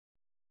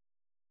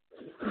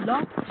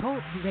Blog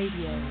Talk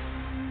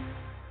Radio.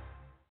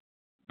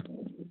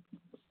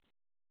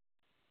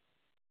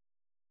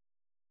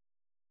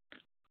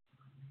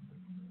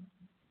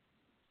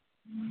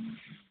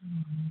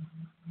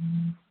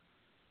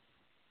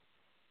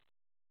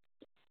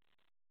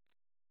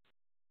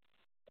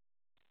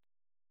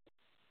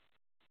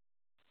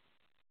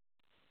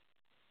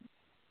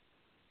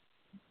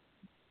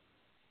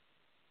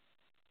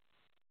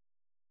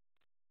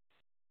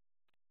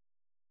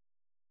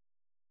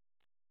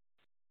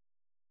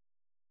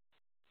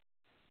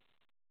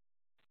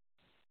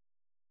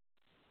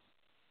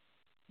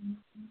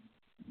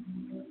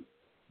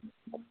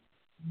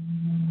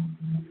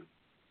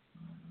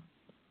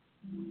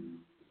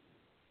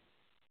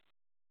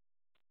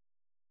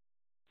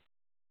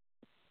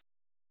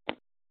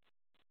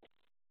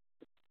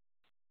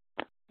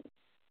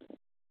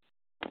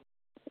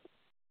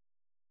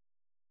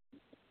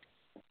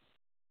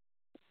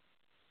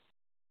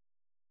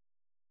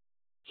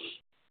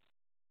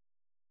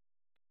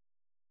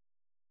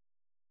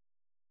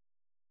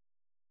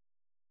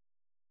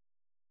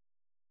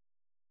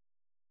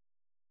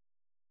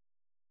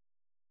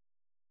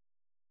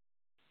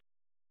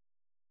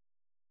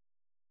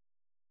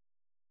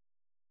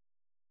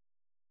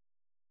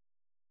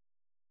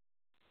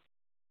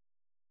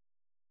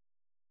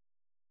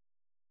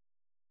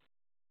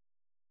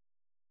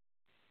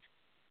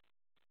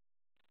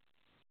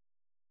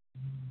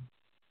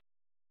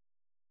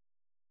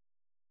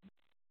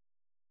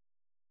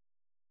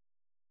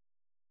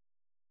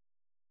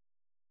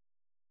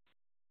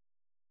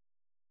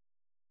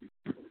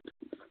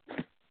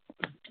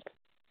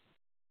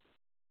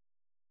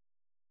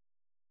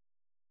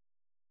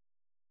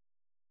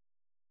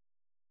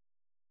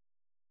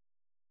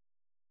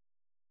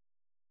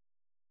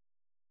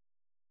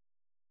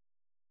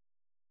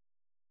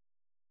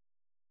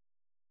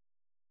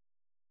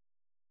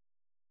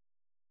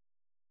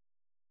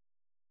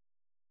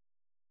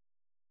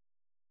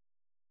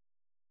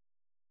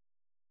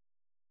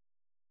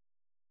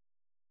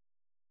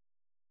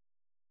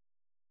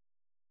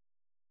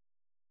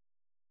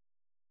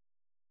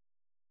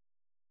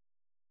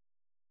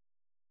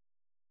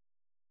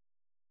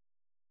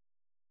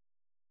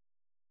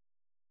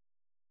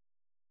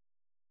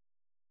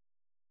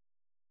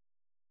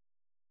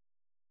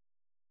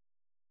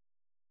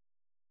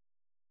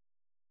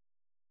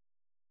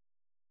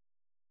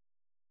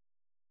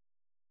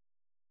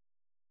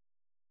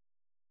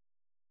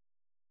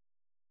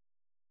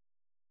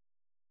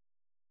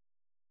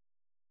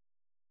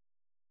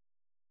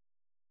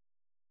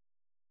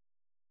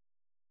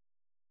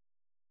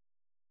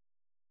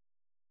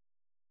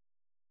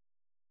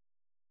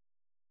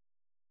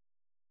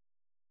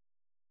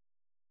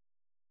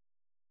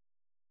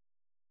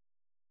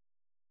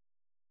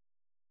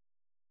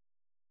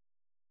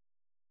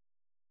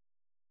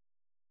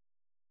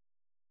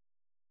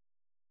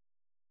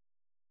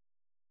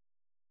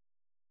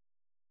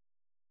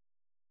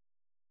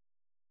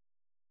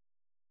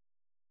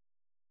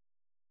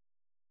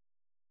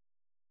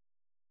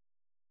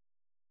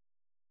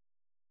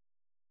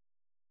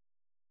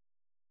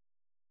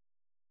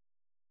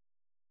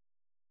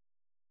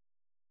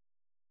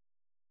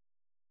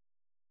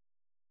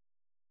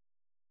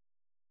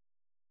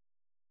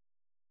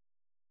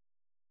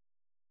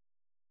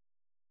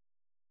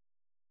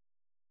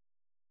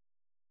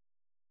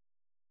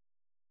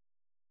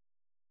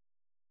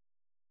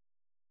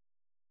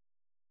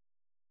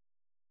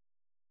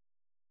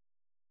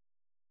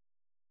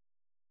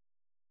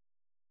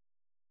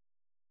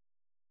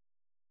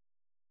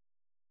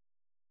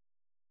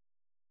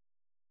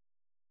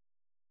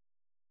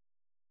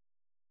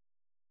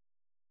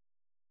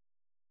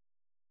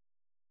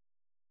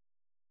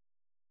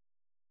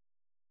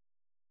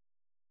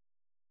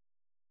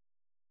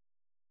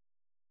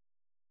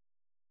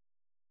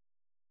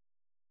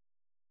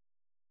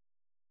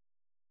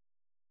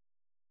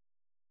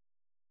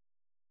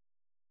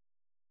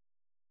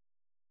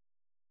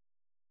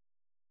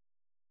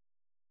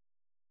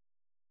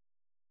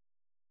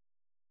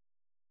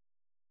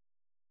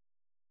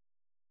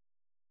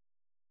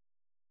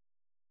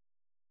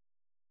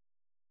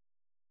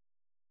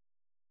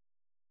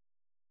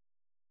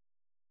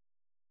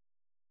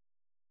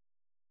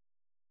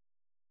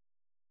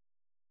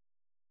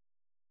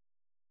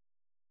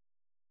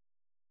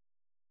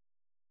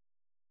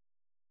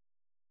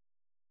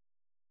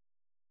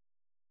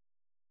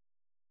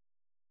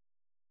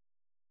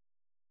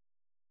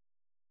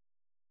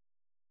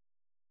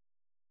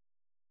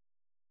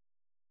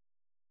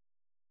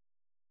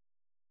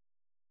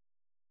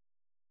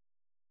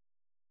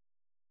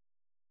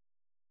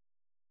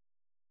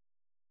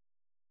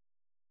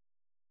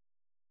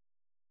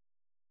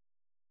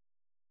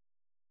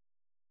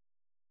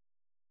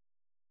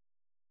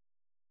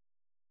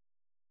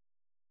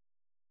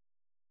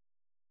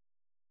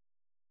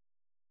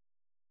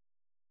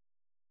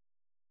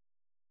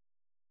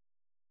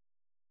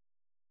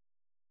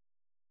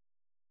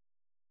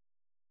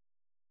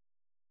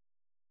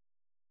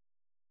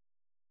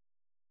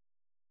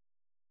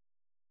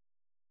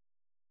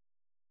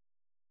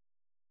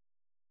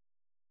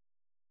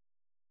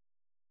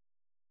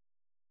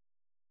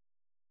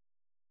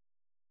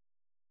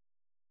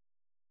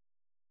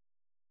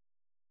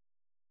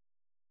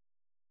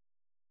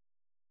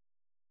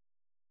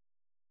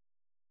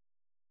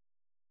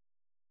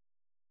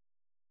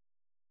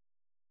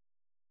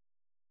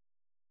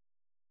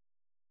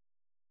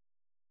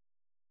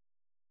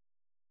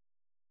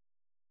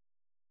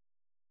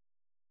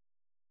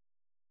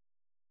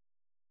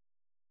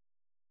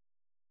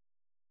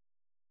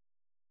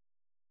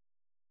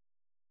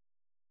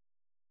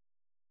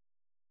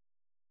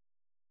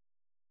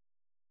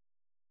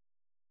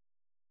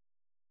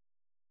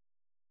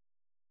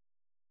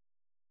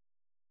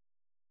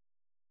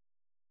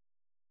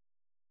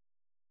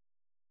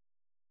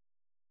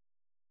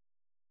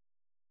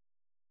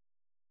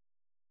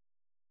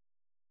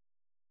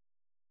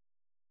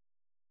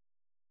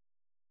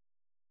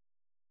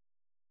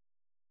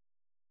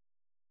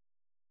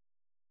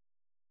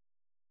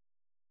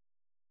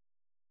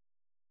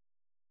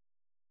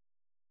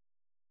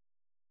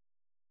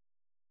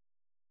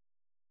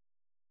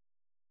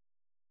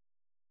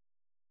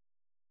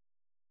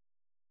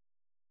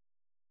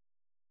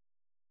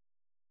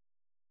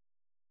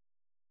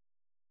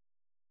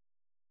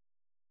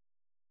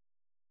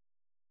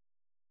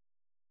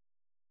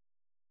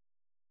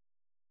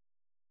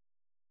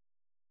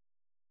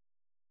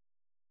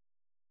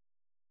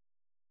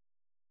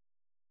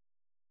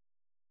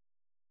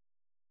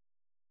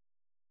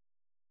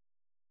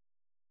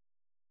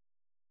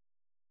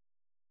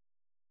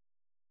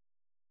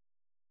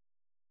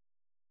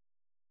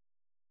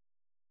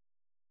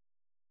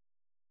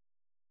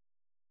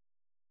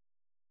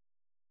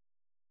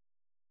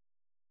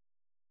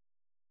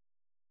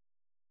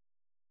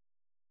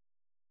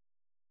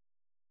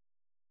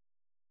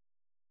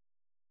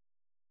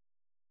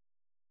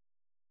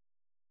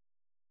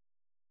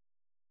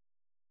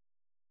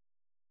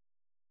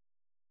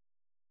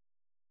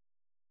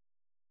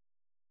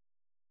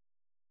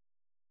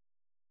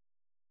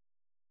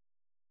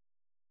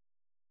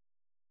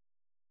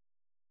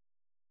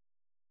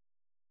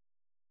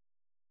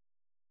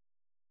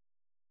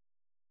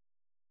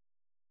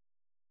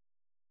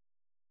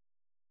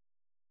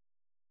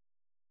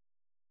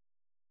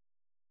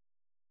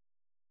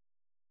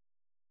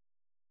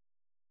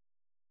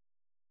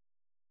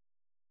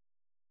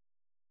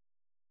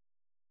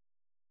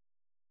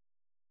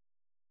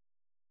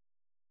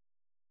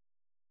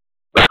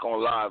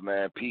 on live,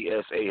 man.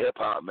 PSA Hip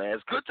Hop, man.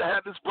 It's good to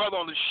have this brother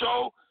on the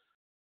show.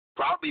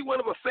 Probably one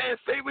of a fan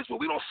favorites, but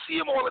we don't see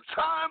him all the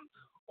time.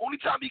 Only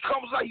time he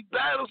comes out, he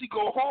battles, he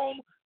go home.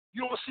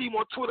 You don't see him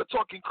on Twitter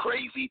talking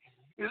crazy.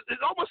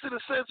 It's almost in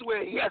a sense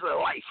where he has a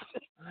life.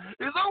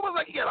 It's almost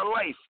like he got a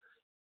life.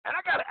 And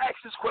I got to ask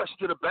this question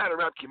to the battle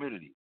rap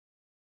community.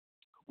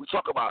 We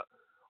talk about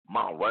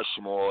Mount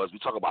Rushmores. We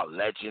talk about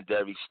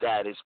legendary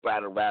status,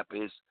 battle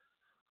rappers.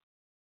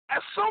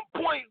 At some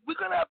point, we're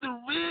going to have to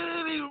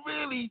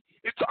really,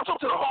 I'm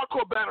talking to the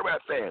hardcore battle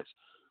rap fans,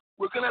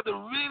 we're going to have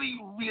to really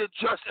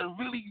readjust and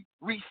really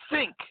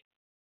rethink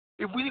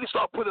if we need to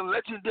start putting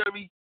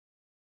legendary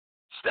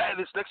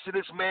status next to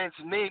this man's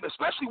name,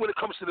 especially when it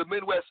comes to the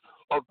Midwest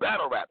of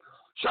battle rap.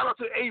 Shout out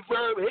to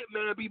A-Verb,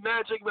 Hitman,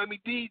 B-Magic,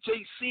 Remy D,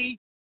 JC.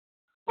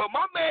 But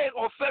my man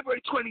on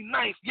February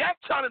 29th, Yak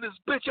Town in this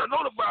bitch, I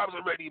know the vibes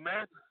already,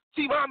 man.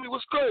 Steve Homily,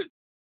 what's good?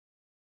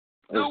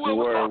 What's the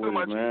word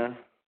with it, man?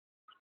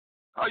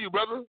 How you,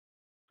 brother?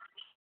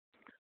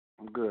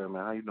 I'm good,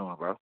 man. How you doing,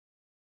 bro?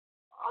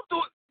 I'm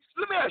doing.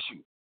 Let me ask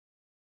you.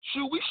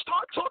 Should we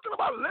start talking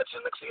about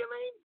legend next to your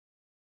name?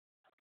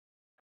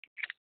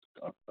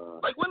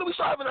 Like, when do we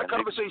start having that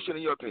conversation,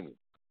 in your opinion?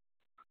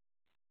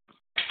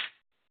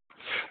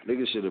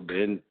 Niggas should have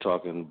been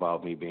talking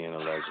about me being a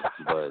legend,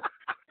 but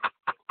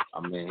I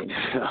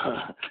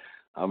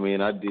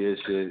mean, I did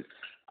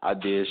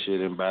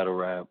shit in battle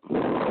rap.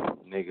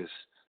 Niggas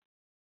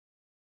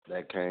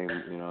that came,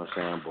 you know what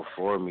I'm saying,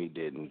 before me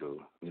didn't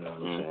do. You know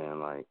what I'm saying?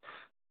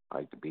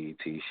 Like the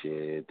BET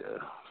shit,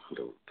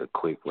 the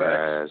quick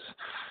rise.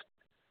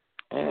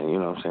 And, you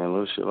know what I'm saying,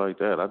 little shit like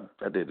that.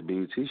 I did the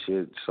BET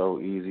shit so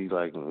easy,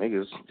 like,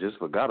 niggas just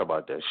forgot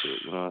about that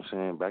shit. You know what I'm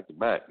saying? Back to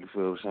back. You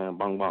feel what I'm saying?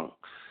 Bang, bang.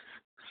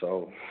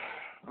 So,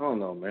 I don't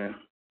know, man.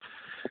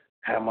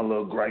 Have my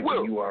little gripe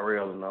with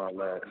URL and all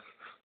that.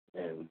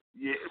 And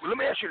yeah, let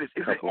me ask you this.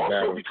 Is it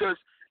also because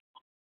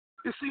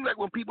it seems like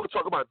when people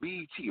talk about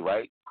BET,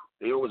 right,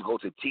 they always go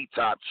to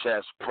T-Top,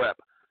 Chess, Prep.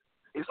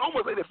 It's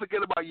almost like they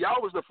forget about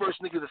y'all was the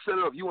first niggas to set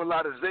it up, you and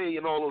Lotta Zay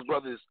and all those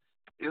brothers.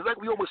 It's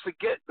like we almost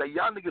forget that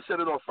y'all niggas set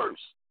it off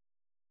first.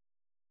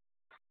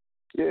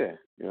 Yeah,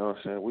 you know what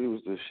I'm saying? We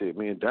was the shit.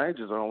 Me and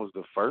Danger Zone was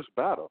the first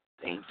battle.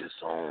 Danger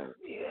Zone.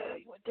 Yeah,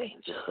 you were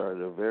Danger.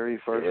 Started the very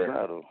first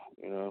battle.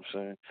 You know what I'm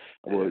saying?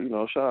 Yeah. Well, you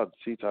know, shout out to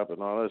T-Top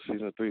and all that.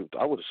 Season 3,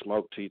 I would have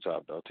smoked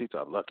T-Top, though.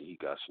 T-Top lucky he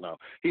got snow.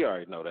 He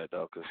already know that,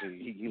 though, because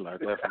he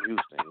learned that from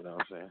Houston. You know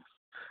what I'm saying?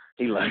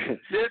 He like,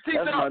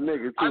 T-Top, that's my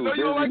nigga, too. I know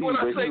you don't like when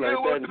I say like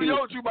it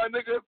 3-0 you, my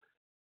nigga.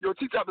 Yo,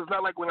 T-Top is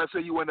not like when I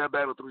say you won that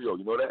battle 3-0.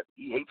 You know that?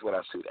 He hates when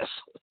I say that.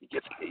 He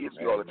gets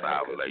me all the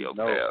time. Like, yo,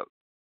 man.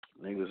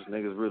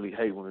 Niggas really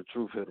hate when the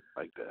truth hit them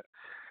like that.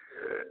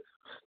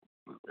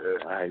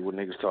 Yeah. I hate when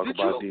niggas talk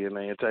about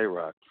DNA and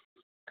Tay-Rock.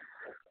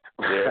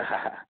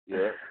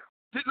 Yeah.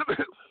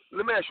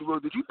 Let me ask you, bro.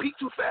 Did you peak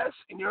too fast,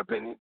 in your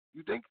opinion?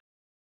 You think?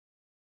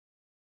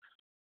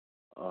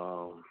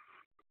 I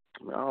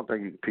don't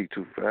think you can peak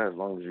too fast as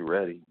long as you're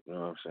ready. You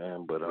know what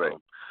I'm saying? But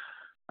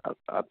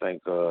I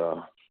think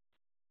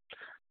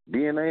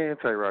DNA and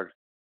Tay-Rock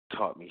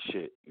taught me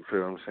shit. You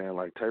feel what I'm saying?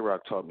 Like,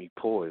 Tay-Rock taught me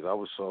poise. I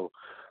was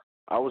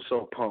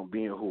so pumped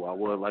being who I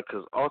was. Like,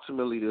 because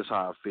ultimately this is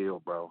how I feel,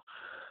 bro.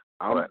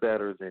 I'm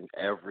better than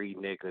every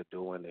nigga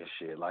doing this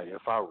shit. Like,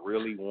 if I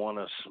really want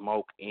to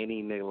smoke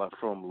any nigga, like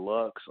from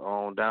Lux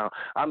on down,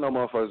 I know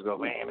motherfuckers go,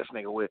 man, this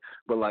nigga with.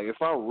 But, like,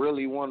 if I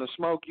really want to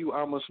smoke you,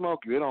 I'm going to smoke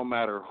you. It don't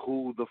matter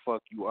who the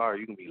fuck you are.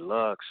 You can be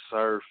Lux,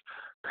 Surf,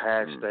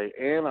 Patch Day,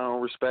 and I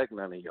don't respect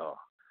none of y'all.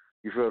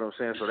 You feel what I'm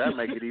saying? So that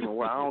make it even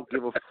worse. I don't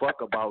give a fuck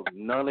about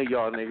none of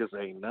y'all niggas.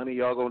 Ain't none of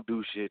y'all gonna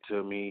do shit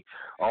to me.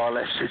 All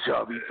that shit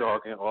y'all be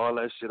talking, all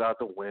that shit out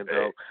the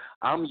window.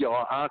 I'm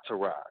y'all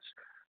entourage.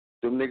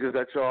 Them niggas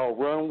that y'all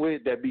run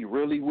with, that be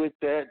really with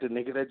that, the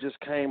nigga that just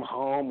came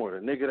home, or the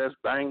nigga that's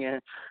banging,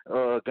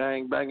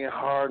 gang banging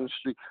hard in the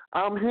street.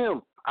 I'm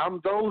him. I'm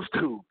those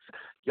dudes.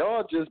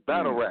 Y'all just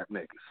battle rap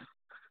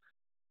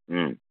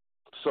niggas.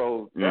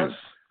 So that's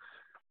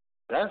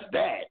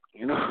that.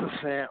 You know what I'm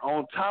saying?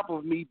 On top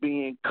of me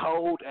being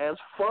cold as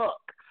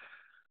fuck.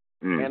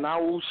 And I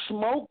will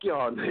smoke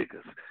y'all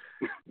niggas.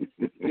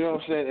 You know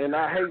what I'm saying? And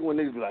I hate when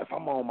niggas be like, if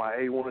I'm on my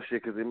A1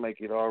 shit, because it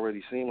make it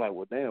already seem like,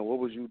 well, damn, what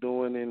was you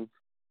doing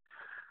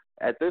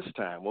at this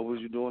time? What was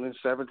you doing in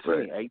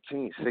 17,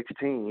 18,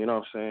 16? You know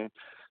what I'm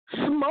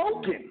saying?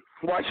 Smoking.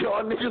 While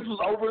y'all niggas was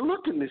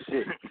overlooking this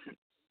shit.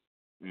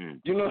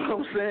 You know what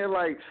I'm saying?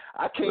 Like,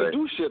 I can't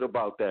do shit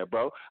about that,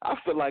 bro. I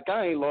feel like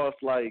I ain't lost,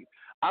 like,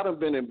 I done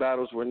been in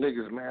battles where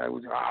niggas, man, it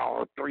was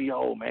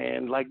 3-0,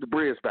 man, like the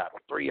Briz battle,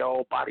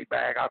 3-0, body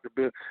bag out the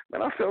bill.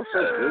 Man, I felt so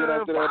good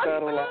after that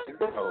battle. Like,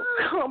 bro,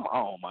 come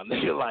on, my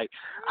nigga. Like,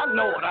 I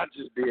know what I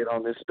just did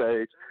on this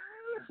stage.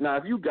 Now,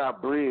 if you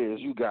got Briz,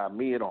 you got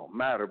me, it don't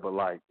matter. But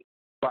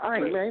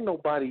ain't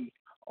nobody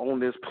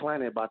on this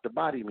planet about to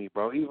body me,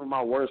 bro. Even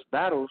my worst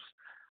battles,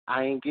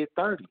 I ain't get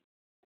 30.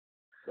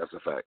 That's a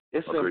fact.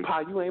 It's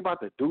impossible. You ain't about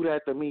to do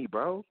that to me,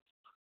 bro.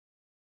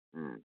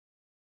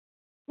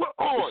 Well,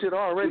 this shit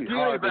already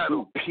hard to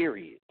do,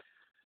 period.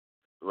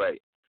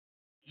 Right.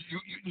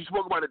 you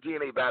spoke about the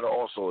DNA battle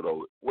also,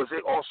 though. Was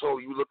it also,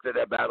 you looked at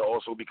that battle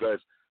also because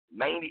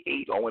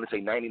 98, I want to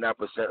say 99%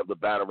 of the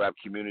battle rap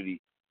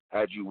community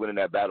had you winning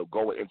that battle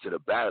going into the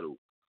battle?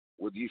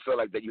 Would you feel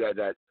like that you had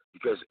that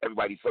because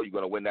everybody thought you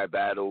were going to win that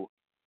battle,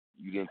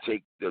 you didn't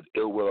take the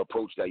ill will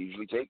approach that you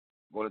usually take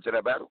going into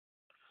that battle?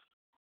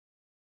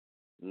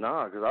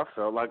 Nah, because I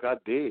felt like I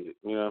did.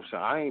 You know what I'm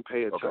saying? I ain't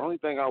paid attention. Okay. The only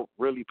thing I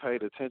really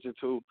paid attention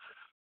to,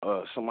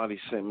 somebody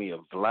sent me a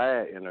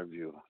Vlad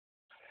interview.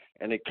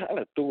 And it kind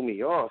of threw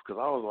me off because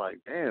I was like,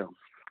 damn,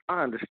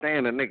 I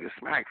understand the nigga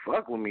Smack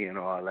fuck with me and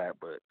all that,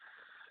 but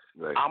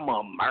I'm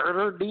a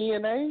murder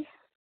DNA?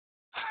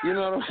 You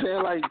know what I'm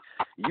saying? Like,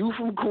 you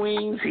from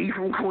Queens, he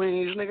from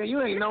Queens, nigga. You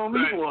ain't known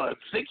me for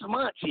 6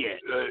 months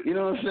yet. You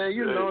know what I'm saying?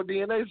 You know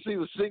DNA since he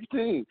was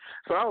 16.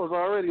 So I was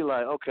already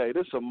like, okay,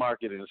 this is a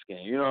marketing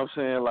scheme. You know what I'm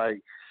saying?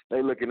 Like,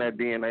 they looking at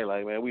DNA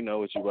like, man, we know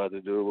what you about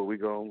to do, but we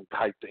going to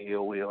hype the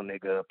ill will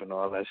nigga up and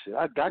all that shit.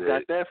 I got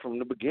that from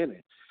the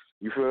beginning.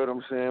 You feel what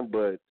I'm saying?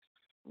 But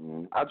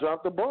I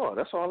dropped the ball.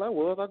 That's all that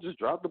was. I just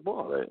dropped the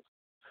ball. Right.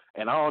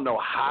 And I don't know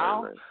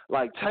how. Right.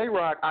 Like,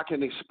 Tay-Rock, I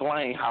can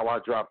explain how I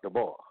dropped the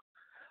ball.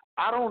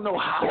 I don't know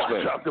how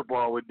I dropped the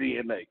ball with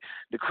DNA.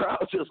 The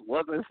crowd just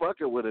wasn't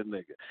fucking with a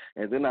nigga.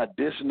 And then I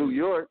dissed New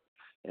York,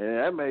 and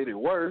that made it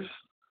worse.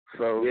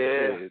 So well, you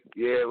went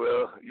there. Yeah,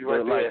 well, you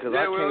went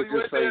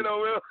there,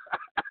 though, Will.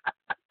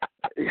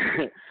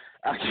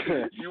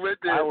 You went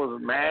there. I was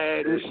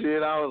mad and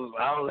shit.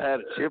 I had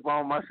a chip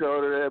on my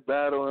shoulder that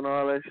battle and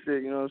all that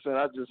shit. You know what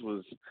I'm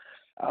saying?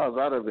 I was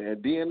out of it.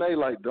 And DNA,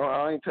 like,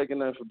 I ain't taking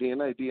nothing for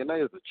DNA.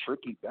 DNA is a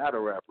tricky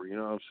battle rapper. You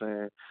know what I'm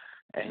saying?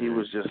 And he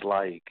was just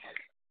like,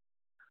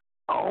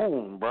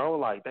 bro.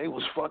 Like, they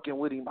was fucking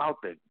with him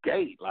out the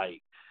gate.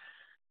 Like,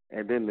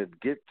 and then to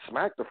get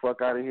smacked the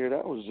fuck out of here,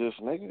 that was just,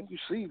 nigga, you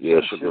see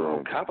shit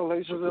on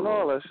compilations and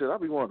all that shit. I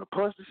be wanting to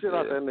punch the shit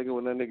out that nigga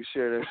when that nigga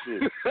share that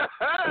shit.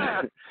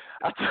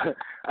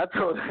 I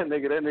told that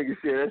nigga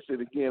share that shit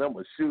again, I'm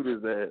going to shoot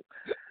his ass.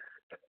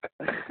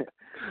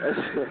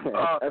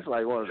 That's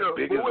like one of the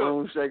biggest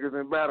room shakers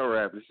in battle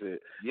rap and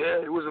shit.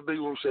 Yeah, it was a big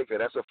room shaker.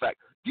 That's a fact.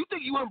 Do you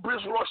think you and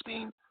Briz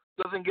Rothstein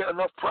doesn't get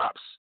enough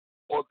props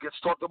or gets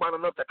talked about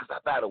enough? Because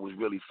that battle was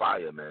really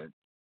fire, man.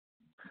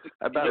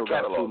 That battle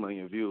got 2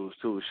 million views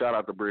too. Shout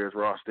out to Briz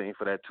Rothstein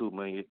for that 2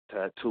 million.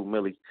 You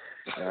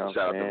know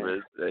Shout out to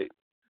Briz.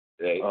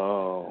 Hey.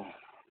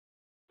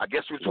 I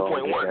guess we're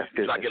 2.1.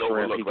 He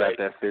got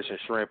that fish and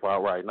shrimp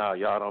out right now.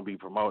 Y'all don't be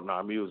promoting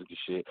our music and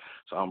shit,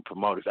 so I'm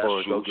promoting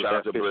for it. Go get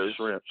that fish and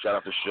shrimp. Shout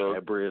out to Suge.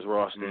 That Briz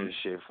Rothstein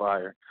shit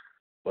fire.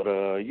 But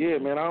yeah,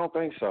 man, I don't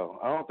think so.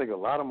 I don't think a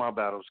lot of my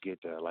battles get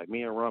there. Like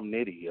me and Rum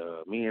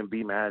Nitty, me and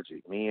B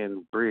Magic, me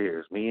and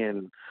Briz, me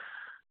and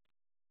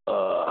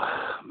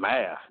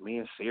Math, me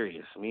and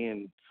Sirius, me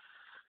and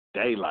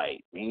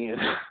Daylight, me and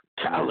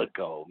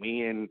Calico,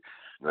 me and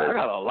I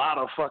got a lot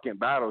of fucking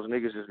battles.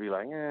 Niggas just be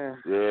like, yeah.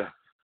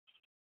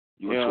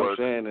 You know what I'm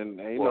saying? And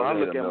you know, I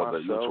look at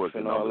myself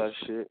and all that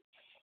shit.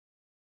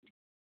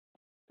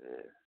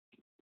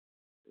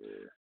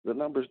 Yeah. The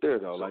numbers there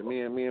though. Like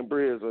me and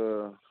Briz,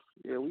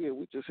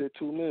 we just hit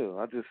 2 mil.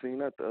 I just seen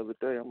that the other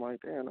day. I'm like,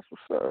 damn, that's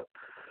what's up.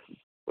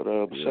 But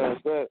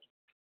besides that,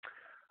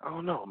 I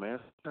don't know, man.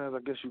 Sometimes I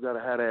guess you gotta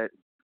have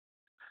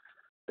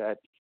that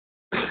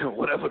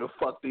whatever the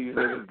fuck these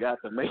niggas got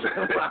to make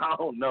them. I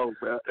don't know,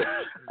 bro.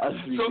 I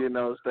just be getting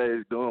on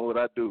stage doing what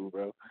I do,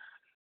 bro.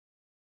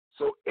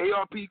 So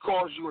ARP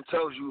calls you and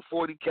tells you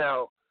 40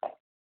 cal.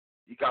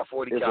 You got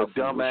 40 cal. It's a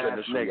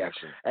dumbass nigga.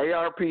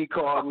 ARP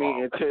called me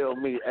and tell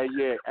me,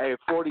 hey,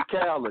 40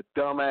 cal a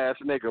dumbass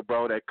nigga,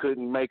 bro, that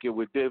couldn't make it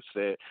with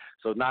Dipset.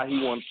 So now he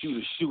wants you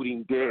to shoot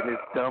him dead in his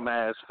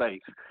dumbass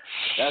face.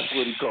 That's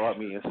what he called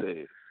me and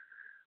said.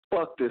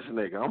 Fuck this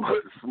nigga. I'm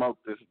about to smoke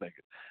this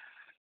nigga.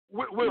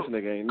 Will, this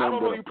nigga ain't I nothing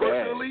don't know but you a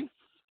personally.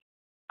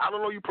 I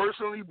don't know you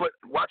personally, but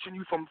watching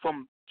you from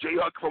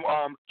J-Huck,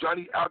 from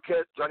Johnny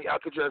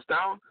Alcatraz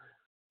down,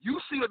 you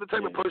seem like the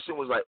type of person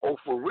was like, oh,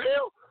 for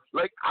real?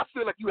 Like, I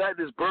feel like you had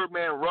this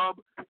Birdman rub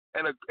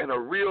and a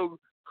real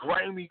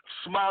grimy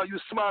smile. You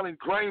were smiling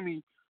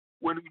grimy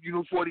when you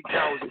knew 40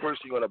 cal was the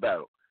person you're going to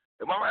battle.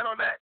 Am I right on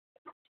that?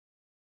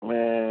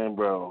 Man,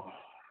 bro.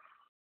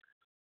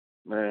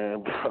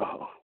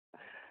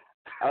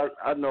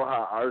 I know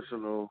how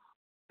Arsenal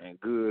and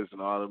Goods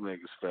and all them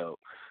niggas felt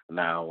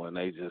now when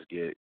they just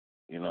get,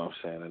 you know what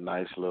I'm saying, a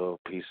nice little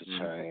piece of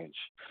change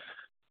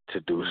to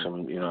do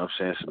some, you know what I'm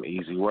saying, some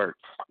easy work.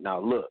 Now,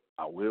 look,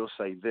 I will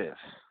say this.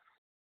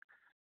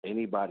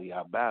 Anybody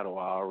I battle,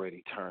 I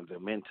already turned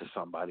them into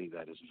somebody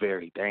that is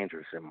very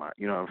dangerous in my,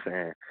 you know what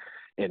I'm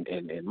saying?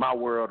 In my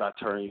world, I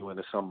turn you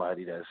into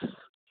somebody that's,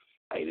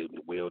 hey,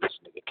 Will, this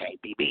nigga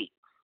can't be beat.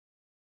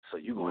 So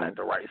you're going to have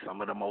to write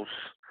some of the most,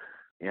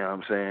 you know what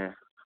I'm saying?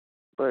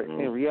 But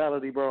in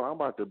reality, bro, I'm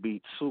about to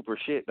beat super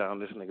shit down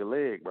this nigga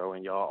leg, bro,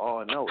 and y'all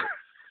all know it.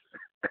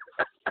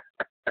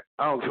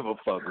 I don't give a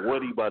fuck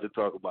what he about to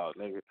talk about,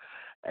 nigga.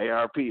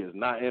 ARP is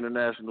not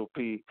International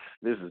P.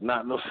 This is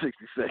not no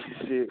 60-second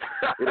shit.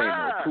 It ain't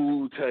no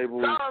pool table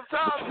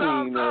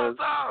between us.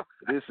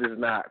 This is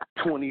not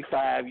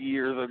 25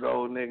 years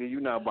ago, nigga. You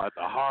not about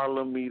to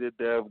Harlem me to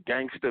death,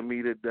 gangster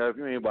me to death.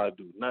 You ain't about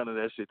to do none of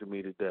that shit to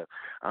me to death.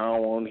 I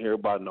don't want to hear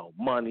about no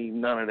money,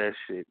 none of that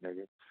shit,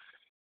 nigga.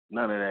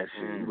 None of that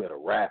shit. You better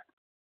rap.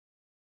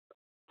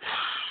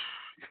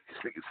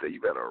 This nigga say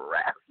you better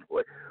rap,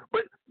 boy.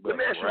 But let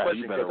me ask you a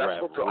question, because I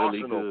spoke to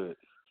really Arsenal. Good.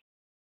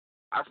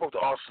 I spoke to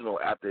Arsenal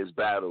after his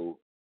battle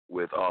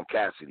with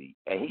Cassidy,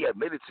 and he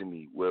admitted to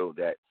me, Will,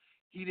 that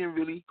he didn't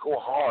really go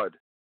hard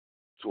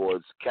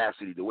towards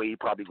Cassidy the way he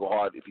probably go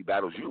hard if he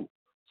battles you.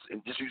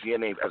 And just using your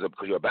name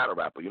because you're a battle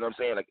rapper, you know what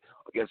I'm saying? Like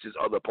against his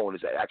other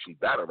opponents that actually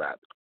battle rap.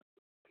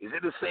 Is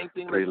it the same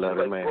thing? Like,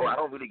 bro, I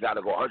don't really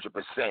gotta go 100%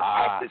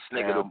 at this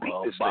nigga to beat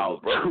this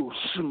nigga, bro. To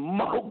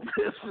smoke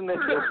this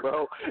nigga,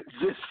 bro,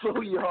 just so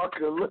y'all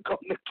can look on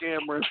the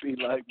camera and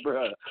be like,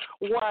 bro,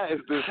 why is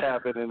this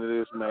happening to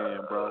this man,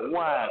 bro?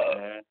 Why,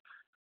 man?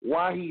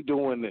 Why he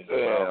doing this,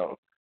 bro?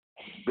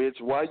 Bitch,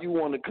 why you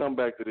want to come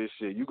back to this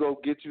shit? You go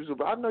get you some.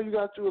 I know you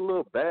got you a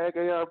little bag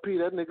ARP.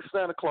 That nigga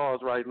Santa Claus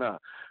right now.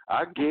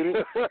 I get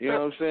it. You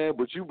know what I'm saying?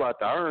 But you about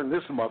to earn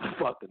this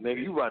motherfucker,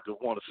 nigga. You about to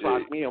want to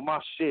sock me on my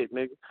shit,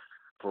 nigga.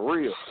 For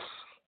real.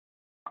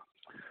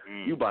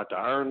 You about to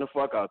earn the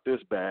fuck out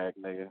this bag,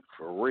 nigga.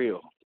 For real.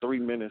 3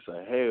 minutes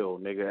of hell,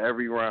 nigga,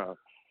 every round.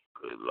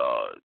 Good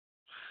Lord.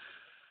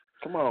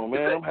 Come on,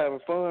 man. I'm having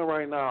fun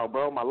right now,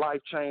 bro. My life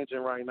changing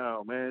right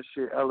now, man.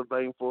 Shit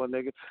elevating for a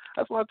nigga.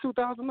 That's why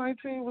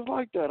 2019 was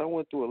like that. I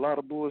went through a lot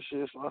of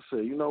bullshit, so I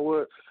said, you know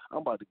what? I'm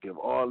about to give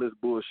all this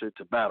bullshit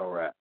to battle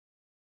rap.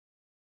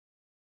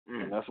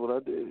 And that's what I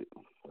did.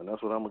 And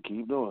that's what I'm going to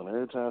keep doing.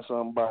 Every time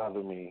something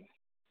bothers me,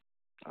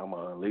 I'm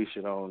going to unleash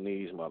it on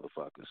these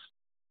motherfuckers.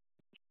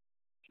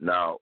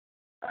 Now,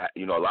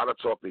 a lot of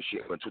talk this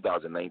year in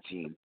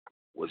 2019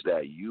 was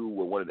that you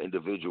were one of the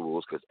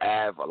individuals, because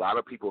a lot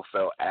of people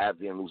felt Av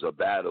didn't lose a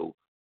battle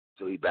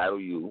till he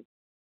battled you,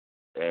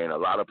 and a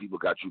lot of people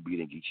got you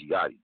beating Geechee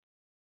Gotti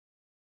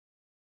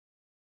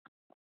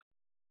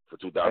for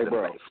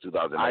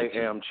 2019. I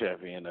am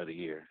champion of the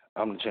year.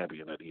 I'm the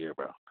champion of the year,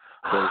 bro.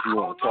 So if you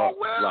want to talk,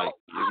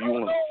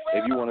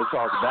 if you want to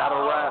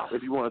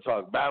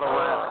talk battle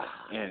rap,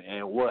 and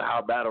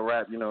how battle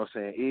rap, you know what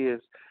I'm saying,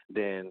 is,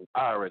 then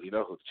I already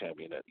know who the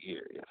champion of the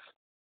year is.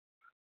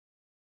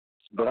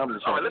 But I'm the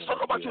champion. All right, let's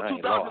talk about your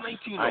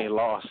 2019. I ain't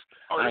lost.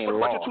 All right, let's talk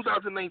about your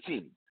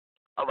 2019.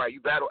 All right,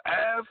 you battle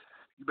Av,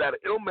 you battle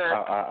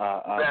Ilmac,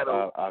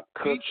 I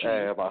cooked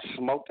Av, I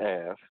smoked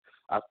Av,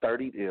 I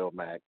 30'd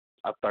Ilmac,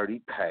 I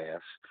 30'd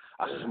Pass,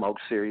 I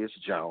smoked Serious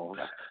Jones,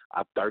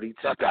 I 30'd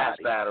Scotty. That Pass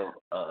battle.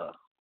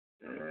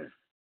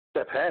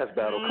 That Pass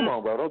battle, come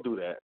on, bro, don't do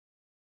that.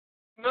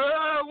 No,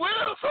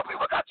 Will, some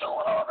people got you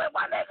all over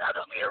my neck. I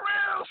just be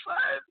around,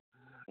 son.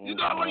 You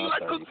know I know you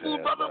like cook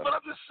food, brother, but I'm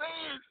just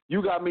saying.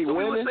 You got me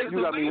winning?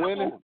 You got me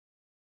winning?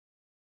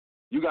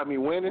 You got me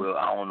winning? Well,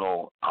 I don't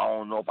know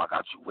if I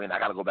got you winning. I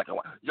got to go back and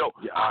watch. Yo,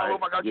 I don't know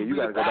if I got you winning.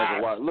 You got to go back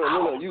and watch.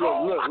 Look, you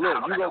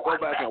go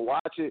back and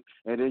watch it,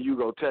 and then you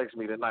go text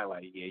me tonight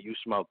like, yeah, you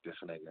smoked this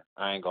nigga.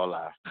 I ain't gonna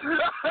lie.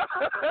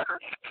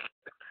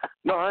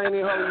 No, I ain't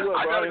even holding you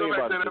up, bro. I ain't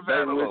about to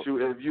debate with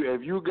you.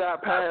 If you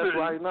got past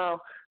right now,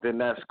 then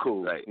that's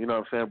cool. Right. You know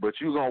what I'm saying? But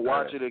you going to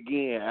watch it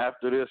again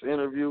after this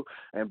interview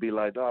and be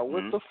like, dog,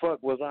 what the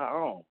fuck was I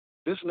on?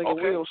 This nigga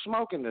Will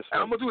smoking this thing.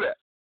 I'm going to do that.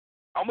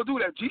 I'm going to do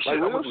that. G shit,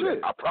 I'm going to do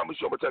that. I promise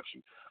you I'm going to text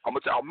you.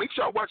 I'll make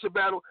sure I watch the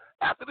battle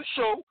after the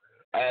show,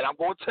 and I'm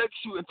going to text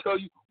you and tell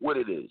you what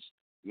it is.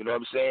 You know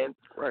what I'm saying?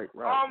 Right.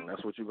 And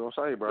that's what you're going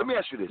to say, bro. Let me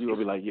ask you this. You're going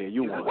to be like, yeah,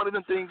 you won. Is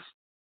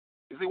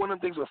it one of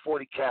them things with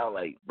 40 cal,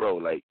 like, bro,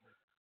 like,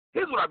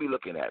 here's what I be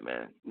looking at,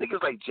 man.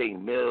 Niggas like Jay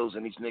Mills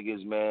and these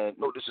niggas, man.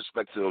 No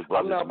disrespect to those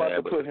brothers, I'm not about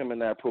to put him in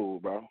that pool,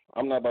 bro.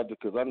 I'm not about to,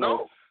 because I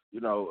know,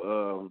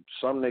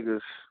 some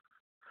niggas,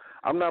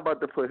 I'm not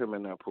about to put him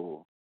in that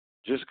pool.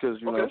 Just because,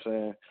 you know what I'm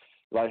saying?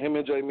 Like, him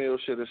and Jay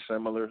Mills shit is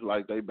similar.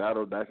 Like, they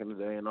battled back in the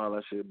day and all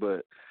that shit.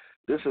 But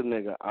this a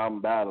nigga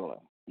I'm battling.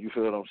 You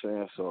feel what I'm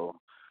saying? So,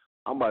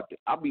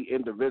 I'll be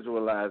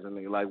individualizing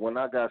it. Like, when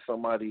I got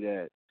somebody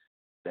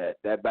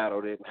that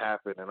battle didn't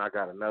happen, and I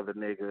got another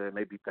nigga, and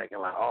they be thinking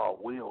like, oh,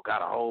 Will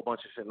got a whole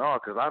bunch of shit. No,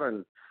 because I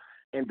done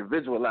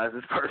individualized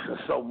this person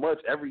so much.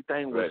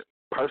 Everything was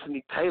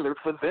personally tailored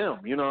for them.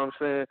 You know what I'm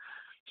saying?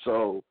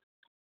 So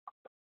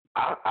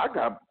I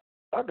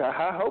got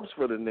high hopes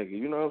for the nigga.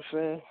 You know what I'm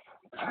saying?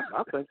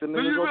 I think the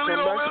nigga gonna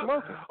come back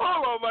smoking.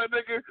 Hold on, my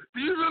nigga.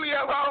 Do you really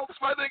have high hopes,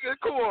 my nigga?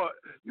 Come on.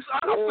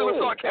 I'm feeling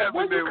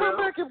sarcastic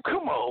there,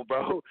 come on,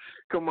 bro.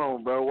 Come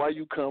on, bro. Why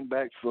you come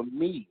back for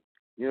me?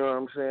 You know what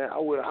I'm saying? I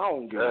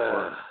don't give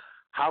a fuck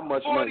how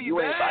much money. You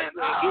ain't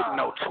getting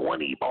no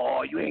 20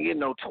 ball. You ain't getting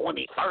no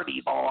 20,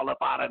 30 ball up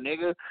out of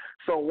nigga.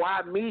 So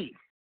why me?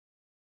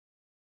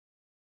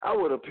 I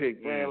would have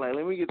picked, man, like,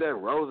 let me get that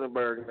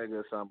Rosenberg nigga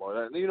or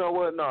something. You know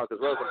what? No,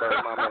 because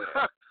Rosenberg my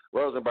man.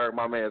 Rosenberg,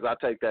 my man, I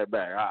take that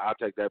back. I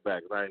take that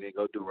back. I ain't gonna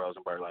go do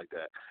Rosenberg like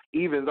that.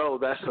 Even though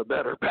that's a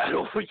better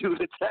battle for you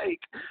to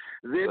take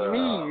than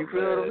me. You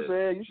feel what I'm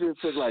saying? You should have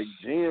took like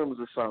James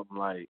or something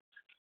like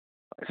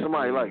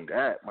somebody like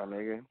that, my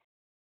nigga.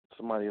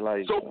 Somebody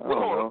like so. I don't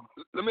know.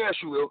 Let me ask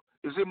you, Will.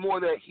 Is it more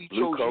that he chose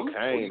you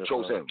or you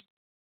chose him?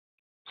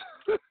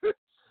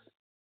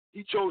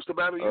 He chose to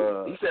battle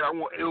you. He said, "I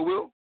want Ill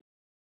Will."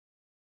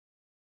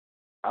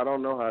 I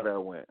don't know how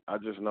that went. I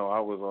just know I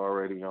was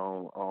already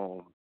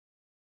on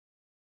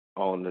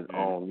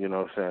you know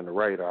what I'm saying, the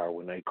radar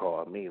when they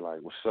called me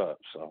like, "What's up?"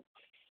 So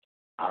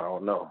I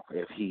don't know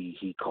if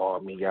he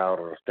called me out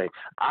or if they.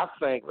 I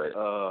think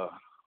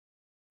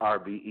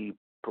RBE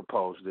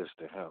proposed this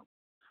to him.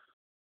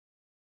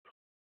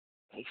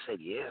 He said,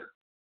 "Yeah."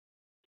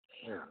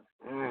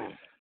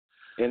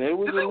 And it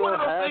was a little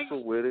hassle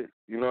things? with it,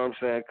 you know what I'm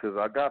saying? Because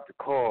I got the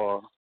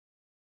call,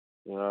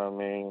 you know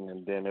what I mean?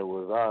 And then it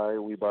was, all right,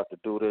 we about to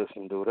do this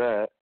and do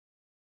that.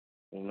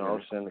 You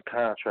know, send the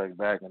contract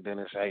back, and then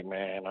it's, hey,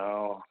 man,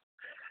 I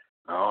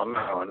don't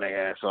know,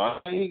 nigga. So I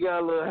think he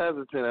got a little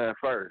hesitant at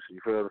first. You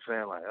feel what I'm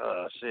saying? Like,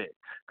 oh, shit.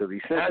 Because he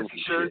sent him some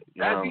shit.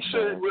 As he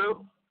should,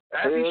 Will.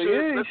 As he should.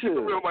 Yeah, Let's keep it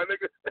real, my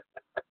nigga.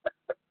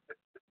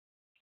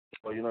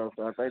 Well, you know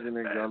what I'm saying? I think the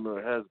nigga got a little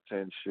hesitant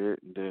and shit,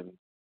 and then,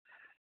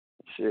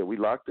 shit, we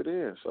locked it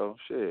in. So,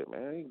 shit,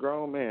 man, he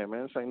grown man.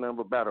 This ain't nothing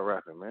but battle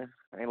rapping, man.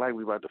 Ain't like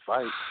we about to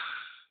fight.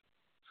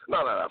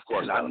 No, of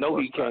course. And I know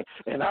he can't.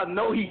 And I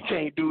know he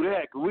can't do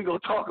that. Cause we gonna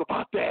talk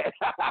about that.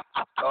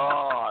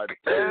 Oh,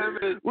 damn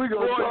it! We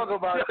gonna talk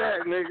about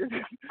that,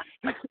 nigga.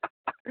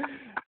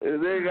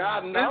 Nigga,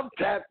 I'm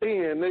tapped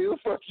in, nigga. What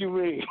the fuck you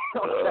mean?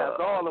 I'm tapped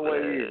all the way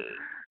in.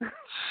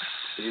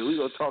 Yeah, we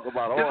gonna talk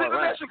about all that. Let me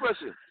ask you a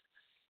question.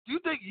 Do you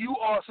think you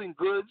Austin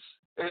Goods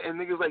and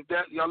niggas like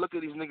that, y'all look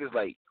at these niggas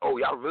like, oh,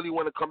 y'all really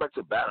want to come back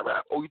to battle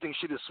rap? Oh, you think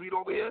shit is sweet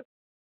over here?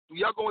 Do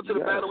y'all go into the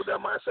battle with that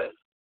mindset?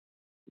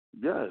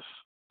 Yes.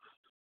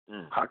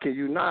 How can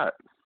you not?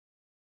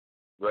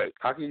 Right.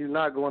 How can you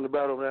not go into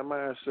battle with that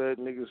mindset,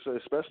 niggas,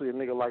 especially a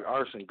nigga like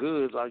Arson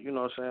Goods? Like, you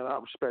know what I'm saying? I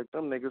respect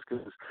them niggas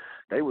because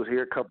they was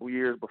here a couple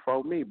years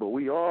before me, but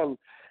we all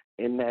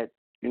in that,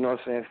 you know what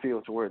I'm saying,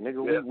 feel to where,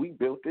 nigga, we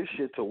built this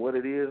shit to what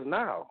it is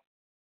now.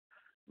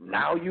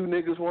 Now you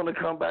niggas want to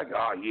come back?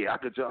 Oh, yeah, I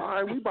could just, all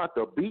right, we about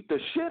to beat the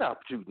shit out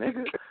you,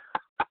 nigga.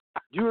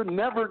 You're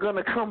never going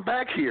to come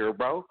back here,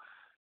 bro.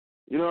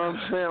 You know what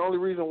I'm saying? Only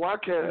reason why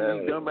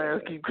Cassidy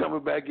dumbass keep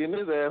coming back in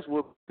his ass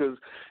was because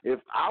if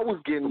I was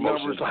getting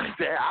numbers like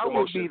that, I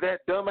would be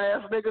that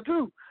dumbass nigga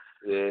too.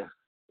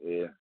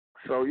 Yeah.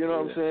 So, you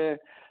know what I'm saying?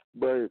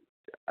 But,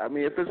 I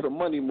mean, if it's a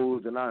money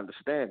move, then I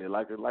understand it.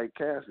 Like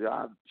Cassidy,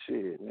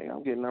 shit, man,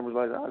 I'm getting numbers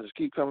like that. I just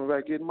keep coming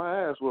back getting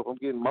my ass whooped. I'm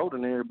getting more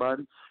than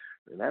everybody.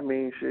 And that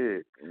means,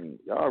 shit,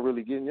 y'all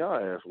really getting y'all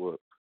ass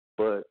whooped.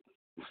 But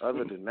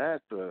other than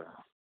that, the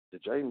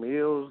J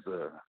Mills,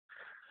 the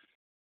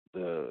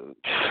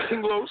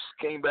King Los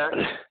came back.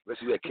 Let's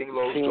see that King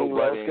Los, King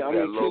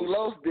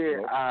Los did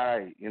all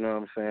right, you know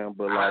what I'm saying?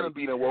 But I hadn't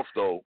been a Wolf,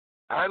 though.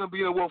 Will. I'm going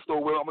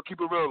to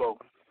keep it real, though.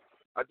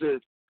 I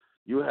did.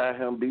 You had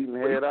him beating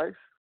Head Ice?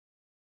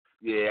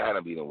 Yeah, I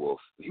hadn't been a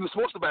Wolf. He was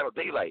supposed to battle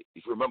Daylight,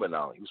 if you remember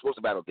now. He was supposed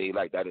to battle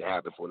Daylight. That didn't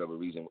happen for whatever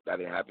reason. That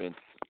didn't happen.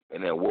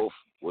 And then Wolf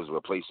was a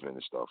replacement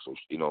and stuff. So,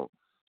 you know.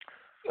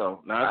 Now,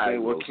 I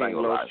think what King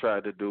Los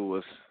tried to do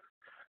was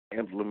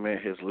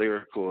implement his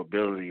lyrical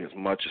ability as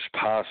much as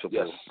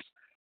possible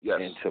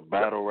into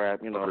battle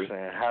rap, you know what I'm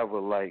saying? Have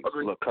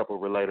a couple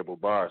relatable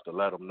bars to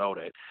let him know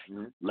that,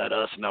 let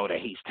us know that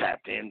he's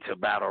tapped into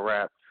battle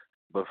rap.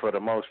 But for the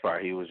most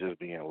part, he was just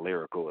being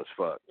lyrical as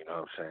fuck, you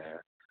know what I'm saying?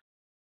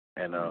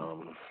 And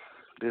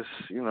this,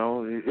 you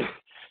know,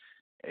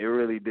 it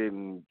really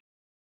didn't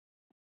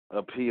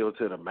appeal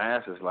to the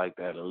masses like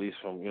that, at least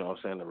from, you know what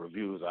I'm saying, the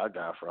reviews I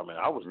got from it.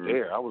 I was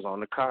there. I was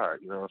on the card,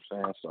 you know what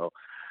I'm saying? So,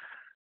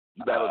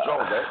 you battled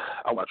Jones, right?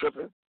 Am I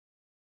tripping?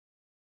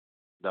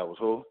 That was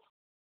who?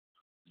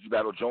 Did you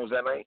battle Jones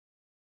that night?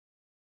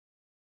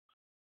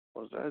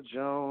 Was that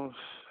Jones?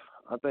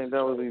 I think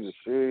that was either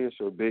Sirius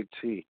or Big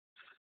T.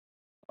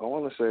 I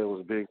want to say it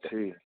was Big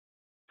T.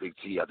 Big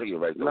T, I think you're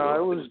right. No,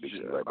 it was Big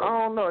T. Right, I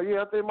don't know.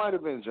 Yeah, I think it might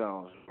have been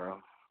Jones, bro.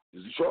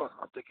 Is you sure?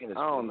 I'm thinking it's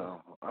I don't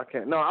know. I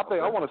can't. No, I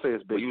think I want to say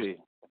it's Big T.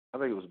 I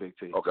think it was Big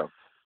T. Okay.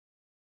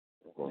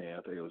 Yeah,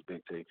 I think it was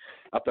Big T.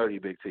 I thought he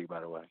Big T, by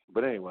the way.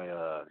 But anyway,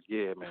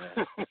 yeah,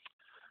 man.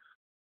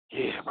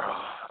 Yeah, bro.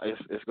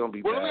 It's gonna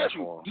be bad. Let me ask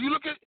you. Do you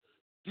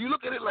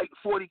look at it like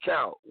 40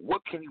 cal?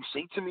 What can you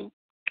say to me?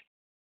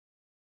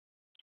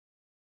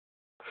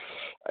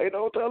 Hey,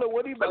 don't tell him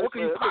what he like, what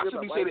can you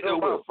possibly say to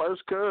Ill Will?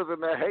 First cousin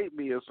that hate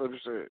me or some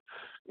shit.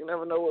 You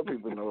never know what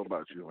people know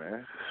about you,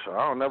 man. So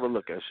I don't never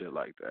look at shit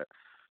like that.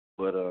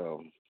 But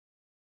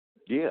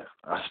yeah,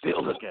 I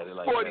still look at it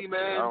like 40, that.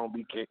 Man.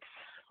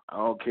 I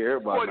don't care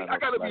about 40. I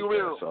gotta be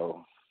real.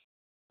 So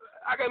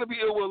I gotta be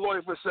Ill Will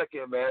lawyer for a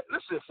second, man.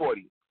 Listen,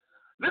 40.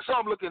 This is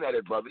how I'm looking at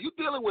it, brother. You're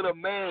dealing with a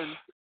man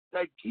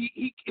that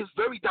he is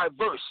very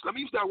diverse. Let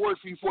me use that word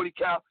for you, 40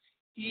 cal.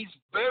 He's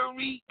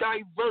very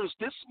diverse.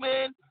 This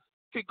man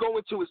could go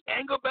into his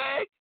anger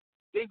bag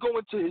then go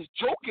into his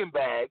joking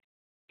bag,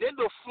 then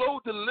the flow,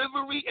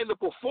 delivery, and the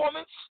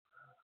performance.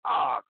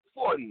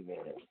 40,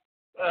 man.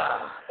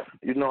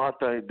 You know, I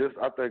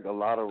think a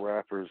lot of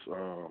rappers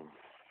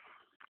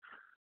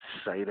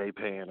say they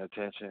paying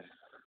attention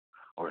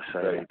or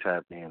say they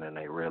tapped in and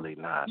they really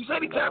not. You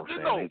said he tapped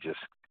in, though.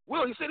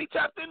 Will, he said he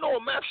tapped in, though.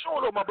 Matt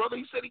Short, though, my brother.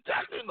 He said he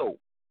tapped in, though.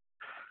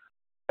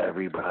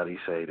 Everybody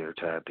say they're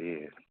tapped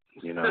in.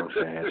 You know what I'm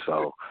saying?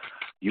 So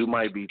you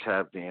might be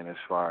tapped in as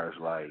far as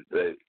like,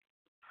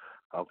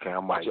 okay, I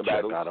might check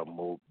out a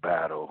Mook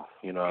battle.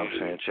 You know what I'm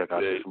saying? Check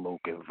out this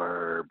Mook and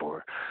Verb,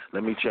 or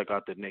let me check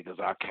out the niggas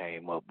I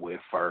came up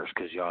with first,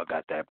 because y'all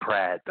got that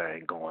pride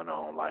thing going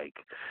on. Like,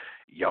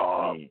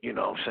 y'all, you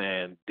know what I'm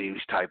saying,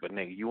 these type of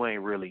niggas. You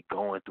ain't really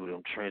going through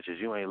them trenches.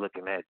 You ain't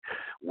looking at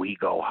We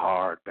Go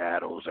Hard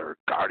battles or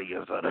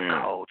Guardians of the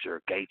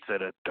Culture, Gates of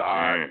the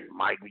Dark,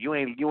 Mike. You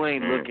ain't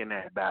looking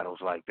at battles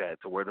like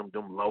that, to where them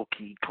low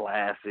key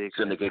classics,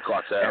 Syndicate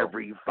Cartel,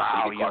 every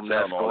volume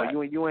that's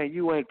going. You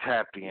ain't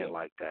tapped in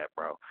like that,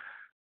 bro.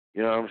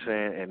 You know what I'm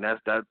saying? And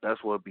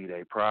that's what be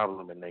their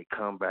problem, and they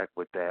come back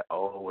with that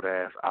old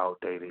ass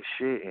outdated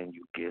shit, and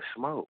you get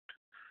smoked.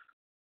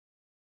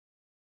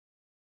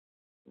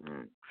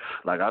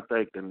 Like, I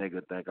think the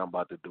nigga think I'm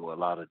about to do a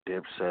lot of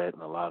Dipset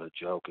and a lot of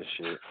joke and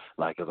shit.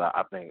 Like, 'cause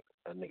I think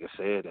a nigga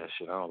said that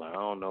shit. I'm like, I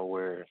don't know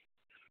where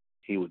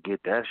he would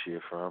get that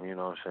shit from, you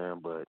know what I'm saying?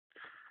 But,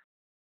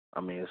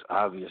 I mean, it's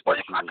obvious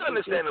that I can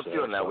understand him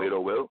feeling that way,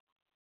 though, Will.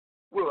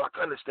 Will, I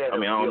can understand. I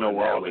mean, I don't know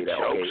where all the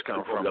jokes okay,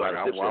 come from.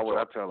 Like, why would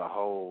I tell a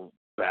whole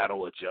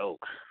battle of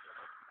jokes?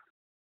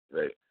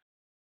 Right.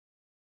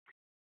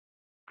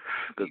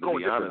 Because to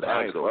be honest,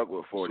 I ain't fuck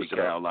with 40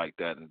 Cal like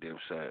that in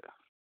Dipset.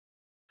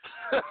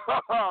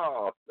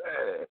 Oh,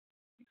 man.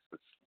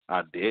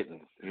 I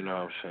didn't, you know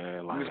what I'm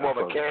saying? Like, he was more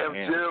of a Cam,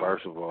 Jim,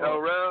 first of all. Hell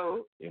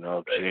Rell. You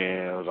know,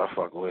 Jams, I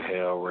fuck with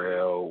Hell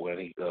Rell when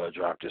he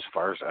dropped his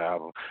first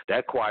album.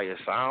 That Quiet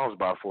Sounds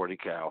by 40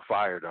 Cal,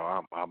 fire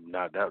though. I'm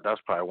not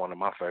that's probably one of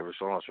my favorite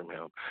songs from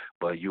him.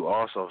 But you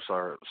also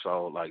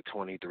sold like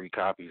 23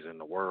 copies in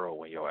the world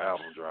when your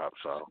album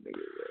dropped, so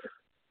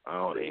I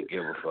don't even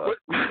give a fuck.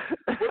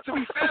 But to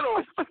be fair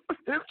though,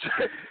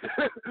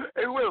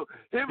 hey Will,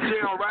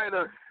 J.R.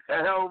 Ryder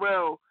and Hell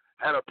Rell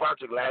had a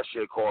project last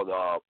year called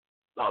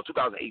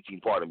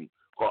 2018, pardon me,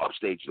 called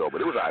Upstage though.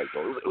 But it was alright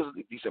though. It was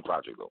a decent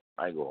project though.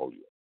 I ain't gonna hold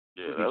you.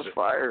 Yeah, that's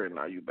fire. And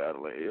now you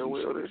battling Ill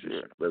Will this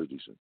year. Very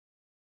decent.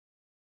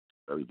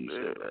 Very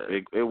decent. Yeah,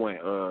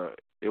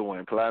 it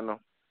went platinum.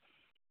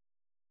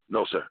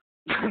 No sir.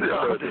 I'm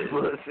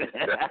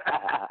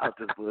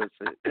just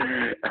bullshit.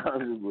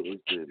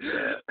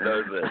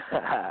 No sir.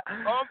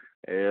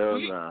 Hell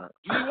nah.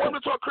 Do you want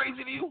to talk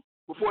crazy to you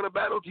before the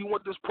battle? Do you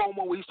want this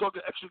promo where he's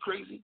talking extra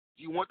crazy?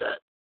 Do you want that?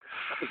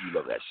 I think you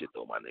love that shit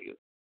though, my nigga.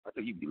 I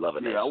think you be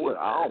loving that shit.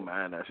 I don't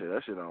mind that shit.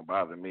 That shit don't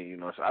bother me, you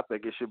know. So I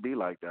think it should be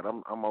like that.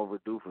 I'm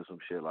overdue for some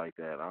shit like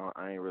that.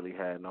 I ain't really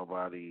had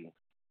nobody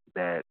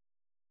that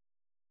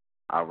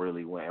I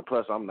really went. And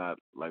plus, I'm not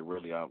like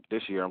really.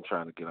 This year, I'm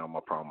trying to get on my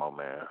promo,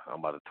 man. I'm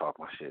about to talk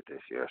my shit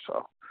this year,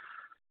 so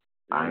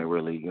I ain't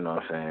really, you know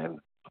what I'm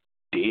saying,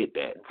 did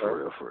that for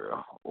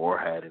real, or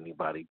had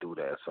anybody do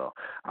that. So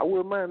I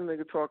wouldn't mind a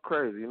nigga talk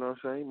crazy, you know what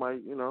I'm saying? He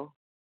might, you know,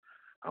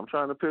 I'm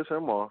trying to piss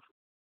him off.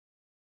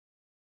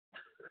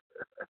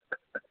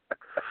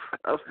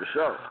 That's for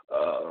sure.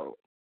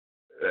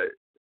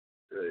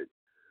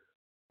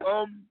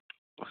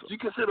 Do you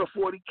consider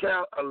 40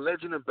 Cal a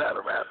legend in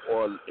battle rap,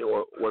 or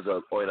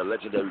in a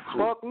legendary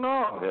crew? Fuck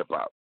no. Hip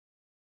hop.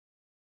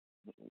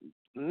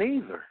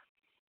 Neither.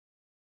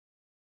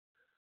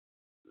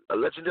 A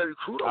legendary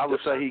crew? I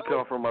would say he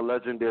come from a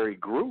legendary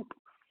group.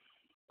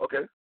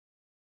 Okay.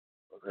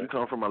 You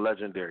come from a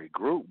legendary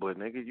group, but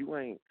nigga, you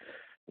ain't,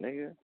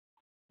 nigga.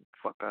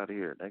 Fuck out of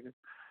here, nigga.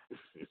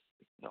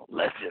 No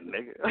legend,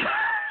 nigga.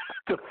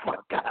 The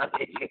fuck out of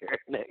here,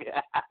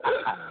 nigga.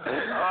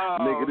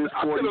 Nigga, this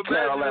 40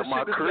 Cal at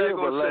my crib, a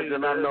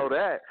legend. I know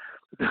that.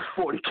 This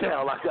 40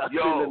 Cal I got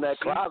still in that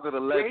closet, a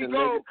legend,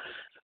 nigga.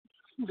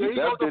 There you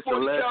go, the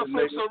 40 Cal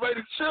folks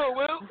already. Chill,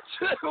 Will.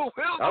 Chill,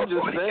 Will. I'm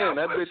just saying,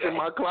 that bitch in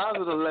my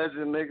closet a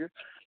legend, nigga.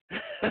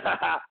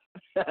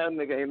 That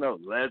nigga ain't no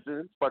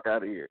legend. Fuck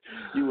out of here.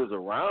 You was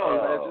around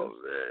legends.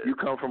 Man. You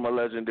come from a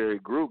legendary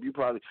group. You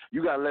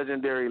got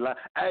legendary.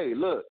 Hey,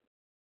 look.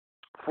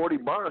 40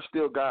 Bars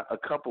still got a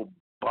couple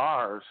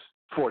bars.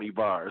 40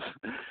 Bars.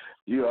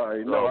 You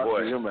already know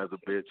I see him as a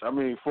bitch. I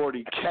mean,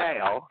 40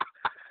 Cal.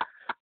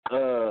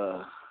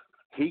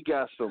 He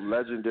got some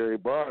legendary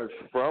bars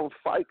from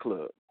Fight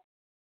Club.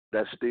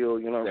 That's still,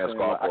 you know what I'm saying?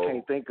 Like, I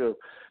can't think of,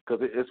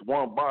 because it's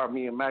one bar.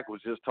 Me and Mac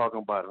was just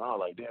talking about it. I was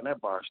like, damn, that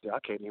bar still, I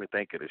can't even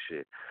think of the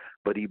shit.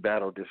 But he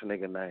battled this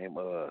nigga named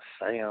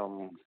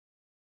Sam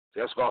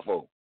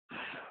Scarfo.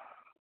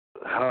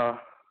 Huh?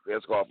 Sam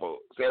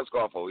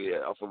Scarfo,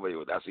 yeah. I'm familiar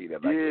with that. I see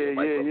that back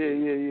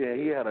Yeah.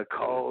 He had a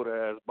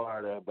cold-ass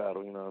bar that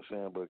battle, you know what I'm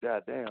saying? But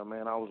goddamn,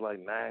 man, I was like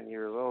 9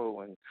 years old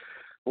when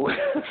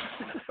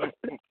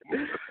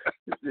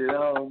Shit, I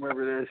don't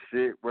remember that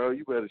shit, bro.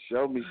 You better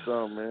show me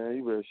something, man.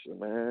 You better show,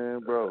 man,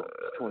 bro.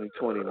 It's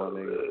 2020, my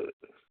nigga.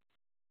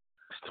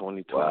 It's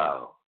 2020.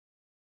 Wow.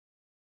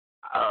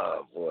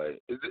 Oh, boy.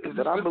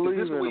 But I believe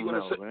in him,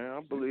 though, man.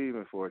 I believe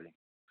in 40.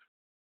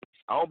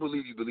 I don't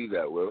believe you believe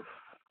that, Will.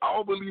 I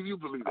don't believe you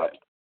believe that.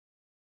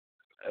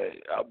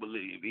 Hey, I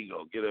believe he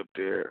gonna get up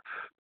there,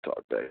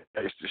 talk that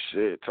extra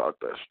shit, talk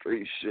that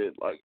street shit,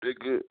 like,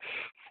 nigga,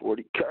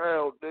 40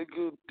 Cal,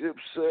 nigga,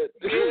 Dipset.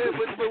 Yeah,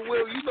 but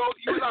Will, you know,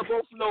 you and I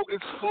both know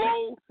it's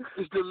flow,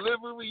 it's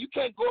delivery. You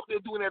can't go up there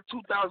doing that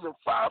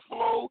 2005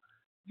 flow.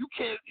 You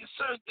can't,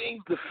 certain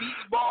things, defeat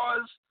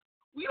bars.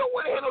 We don't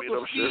want to hit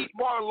up defeat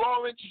bar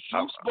Lawrence,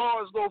 juice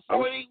bars, go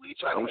 40.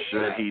 I'm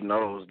sure he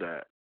knows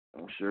that.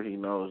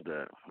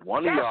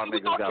 One of y'all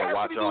niggas gotta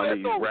watch all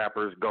these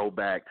rappers go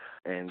back,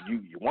 and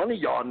one of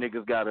y'all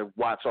niggas gotta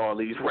watch all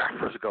these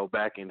rappers go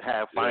back and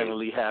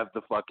finally have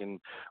the fucking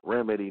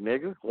remedy,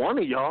 nigga. One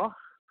of y'all.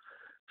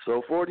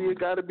 So 40, it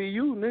gotta be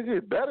you, nigga.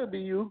 It better be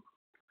you.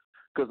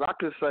 'Cause I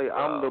could say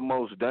I'm the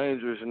most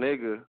dangerous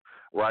nigga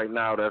right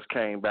now that's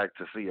came back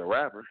to see a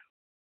rapper.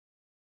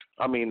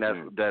 I mean,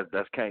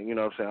 that's came. You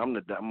know what I'm saying? I'm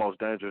the most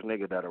dangerous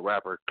nigga that a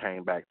rapper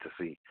came back to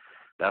see.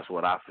 That's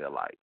what I feel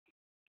like.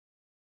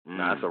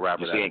 Now, it's a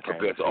rapper that came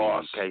compared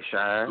to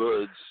K-Shine.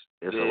 Goods.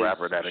 It's a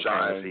rapper that came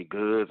to see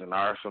Goods and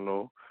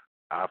Arsenal.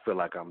 I feel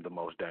like I'm the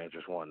most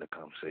dangerous one to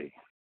come see.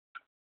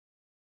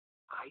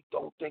 I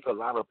don't think a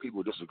lot of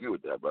people disagree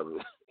with that, brother.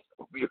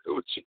 I'll be real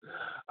with you.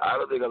 I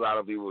don't think a lot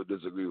of people would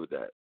disagree with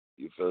that.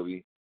 You feel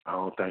me? I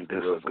don't think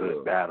this is a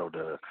good battle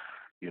to,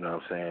 you know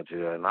what I'm saying,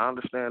 Jill. And I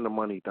understand the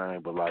money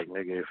thing, but, like,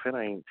 nigga, if it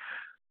ain't,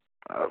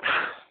 I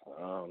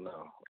don't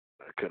know.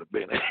 It could have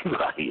been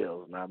anybody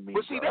else, not me.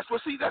 But see, that's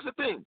the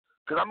thing.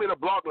 Because I made a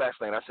blog last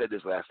night. I said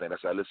this last night. I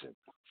said, listen,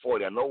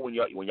 40, I know when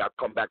y'all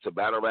come back to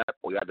battle rap,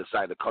 or y'all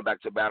decide to come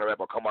back to battle rap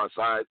or come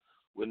outside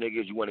with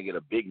niggas, you want to get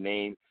a big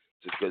name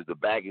just because the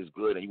bag is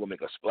good and you want to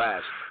make a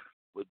splash.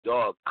 But,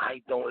 dog,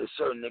 it's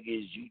certain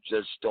niggas you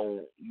just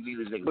don't, you leave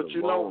these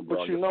niggas alone.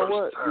 But you know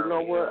what? You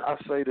know what? I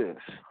say this.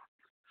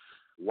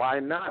 Why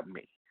not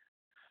me?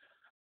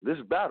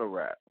 This battle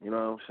rap, you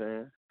know what I'm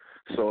saying?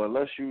 So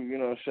unless you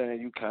know what I'm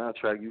saying, you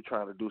contract, you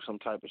trying to do some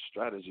type of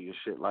strategy or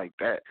shit like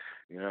that,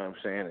 you know what I'm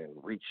saying,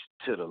 and reach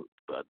to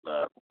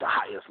the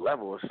highest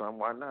level or something,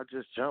 why not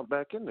just jump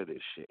back into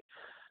this shit?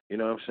 You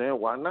know what I'm saying?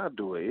 Why not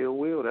do it? Ill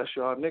Will, that's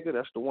y'all nigga.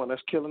 That's the one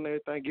that's killing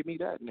everything. Give me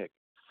that nigga.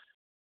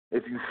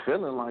 If you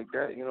feeling like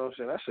that, you know what I'm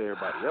saying, that's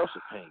everybody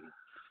else's opinion.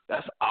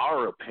 That's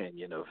our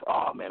opinion of,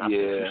 oh, man, I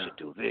think you should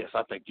do this.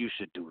 I think you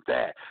should do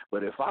that.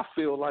 But if I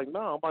feel like, no,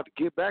 I'm about to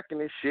get back in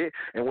this shit,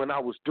 and when I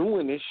was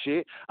doing this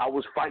shit, I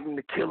was fighting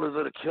the killers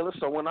of the killers,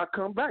 so when I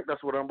come back,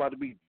 that's what I'm about to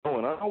be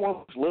doing. I don't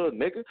want this little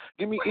nigga.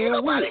 Give me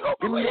Ill Will.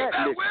 Give me that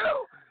nigga.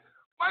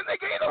 My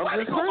nigga, ain't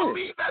nobody gonna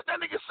believe that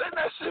nigga said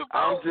that shit,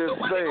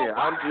 bro.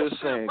 I'm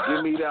just saying.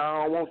 Give me that.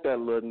 I don't want that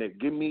little nigga.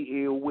 Give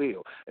me Ill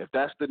Will. If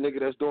that's the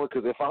nigga that's doing,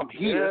 because if I'm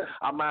here,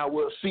 I might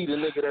well see the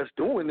nigga that's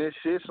doing this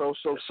shit, so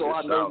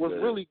I know what's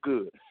really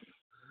good.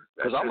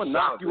 Because I'm going to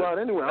knock you out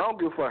anyway. I don't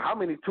give a fuck how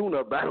many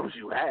tune-up battles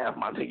you have,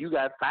 my nigga. You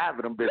got 5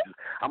 of them bitches.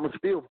 I'm going to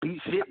still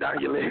beat shit down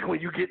your leg when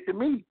you get to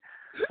me.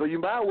 So you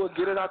might well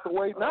get it out the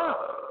way now.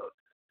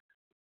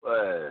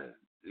 Man.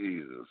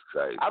 Jesus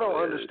Christ. I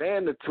don't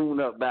understand the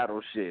tune-up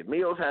battle shit.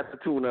 Mills had the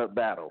tune-up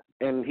battle,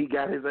 and he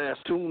got his ass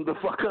tuned the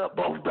fuck up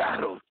both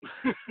battles.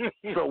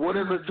 So what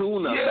is a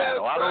tune-up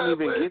battle? I don't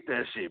even get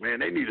that shit, man.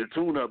 They need a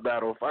tune-up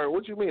battle first.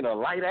 What you mean, a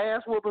light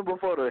ass whooping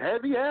before the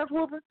heavy ass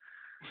whooping?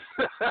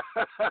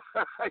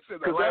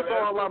 Because that's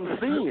all I'm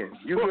seeing.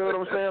 You feel what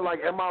I'm saying?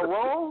 Like, am I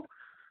wrong?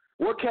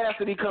 What cast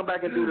did he come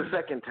back and do the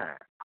second time?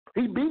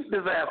 He beat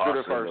his ass for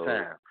the first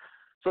time.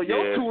 So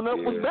your tune-up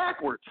was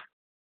backwards.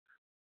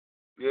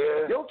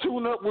 Yeah. Your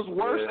tune-up was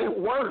worse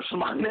and worse,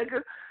 my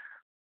nigga.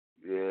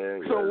 Yeah.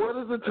 So what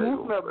is a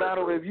tune-up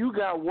battle if you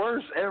got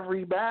worse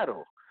every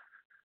battle?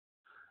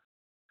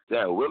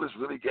 Yeah, Will is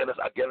really getting us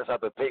out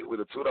the paint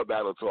with a tune-up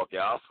battle talk,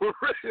 y'all. For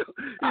real.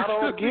 I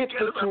don't get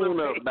the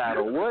tune-up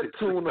battle. What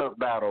tune-up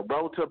battle,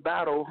 bro? To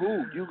battle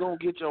who? You gonna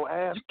get your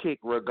ass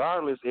kicked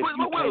regardless if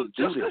you can't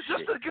do this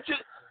shit.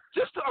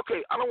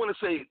 Okay, I don't want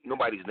to say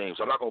nobody's name,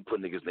 so I'm not going to put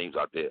niggas' names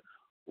out there.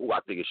 I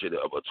think it should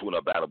have a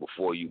tune-up battle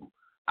before you.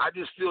 I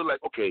just feel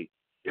like, okay,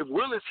 if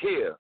Will is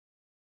here,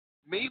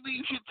 maybe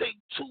you should take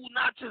 2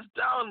 notches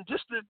down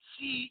just to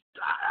see,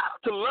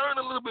 to learn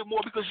a little bit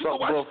more because you know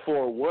what?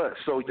 For what?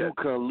 So you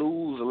can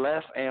lose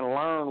less and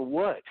learn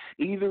what?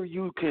 Either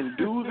you can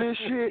do this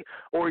shit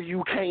or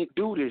you can't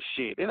do this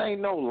shit. It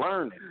ain't no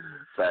learning.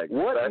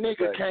 What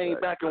nigga came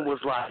back and was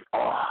like,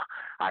 oh,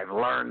 I've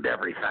learned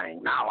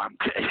everything. Now I'm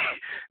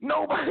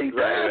nobody does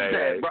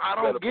that, bro. I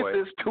don't get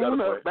this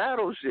tune-up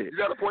battle shit. You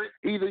got a point?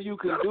 Either you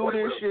can do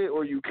this shit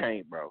or you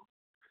can't, bro.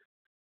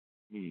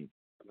 You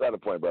got a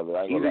point, brother.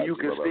 Either you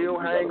can still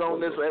hang on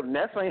this.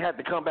 Ness ain't had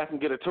to come back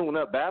and get a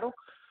tune-up battle.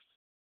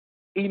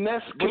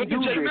 Ness can do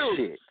this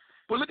shit.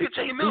 But look at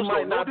Jay He Mills.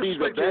 might not be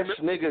the disrespect,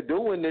 best nigga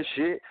doing this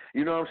shit,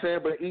 you know what I'm saying?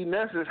 But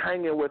Ness is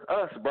hanging with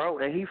us, bro,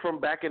 and he from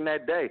back in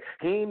that day.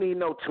 He ain't need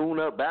no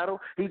tune-up battle.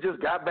 He just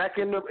got back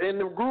in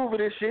the groove of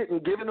this shit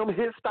and giving him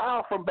his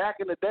style from back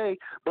in the day,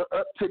 but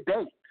up to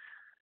date.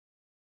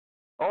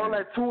 All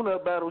that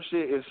tune-up battle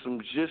shit is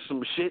just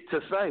some shit to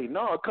say.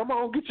 No, come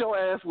on, get your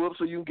ass whooped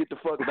so you can get the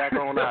fuck back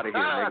on out of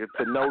here, nigga,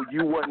 to know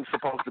you wasn't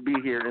supposed to be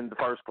here in the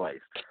first place.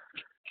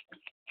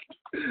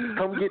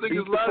 Come get beat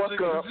the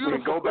fuck up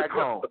and go back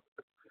home.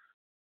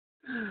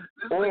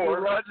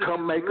 Or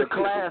come make a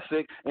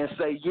classic and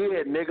say,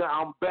 yeah, nigga,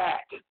 I'm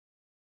back.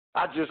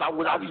 I just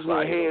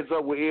went heads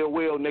up with Ill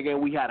Will, nigga,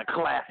 and we had a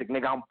classic,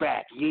 nigga. I'm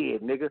back, yeah,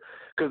 nigga.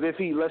 Because if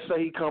let's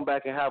say he come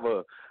back and have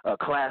a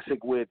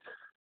classic with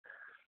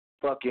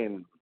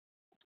fucking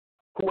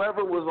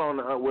whoever was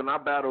on when I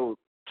battled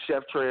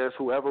Chef Trez,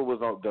 whoever was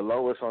on the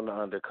lowest on the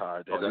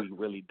undercard that we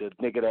really did,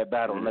 nigga, that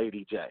battled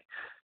Lady J.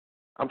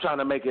 I'm trying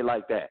to make it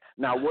like that.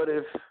 Now, what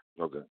if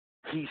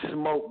he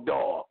smoked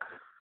dog?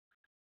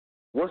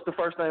 What's the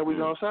first thing we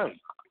gonna say?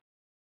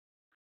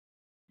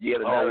 Yeah,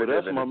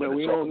 that's my man.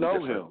 We don't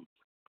know him.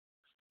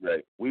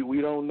 Right.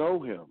 We don't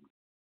know him.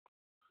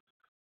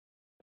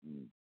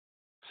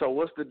 So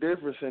what's the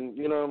difference in,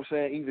 you know what I'm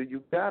saying? Either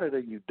you got it or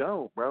you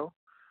don't, bro.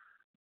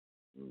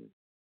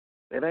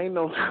 It ain't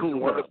no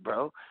two-up,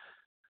 bro.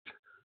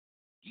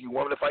 Do you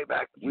want him to fight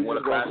back? We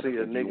just gonna see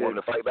a nigga. You want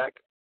him to fight back?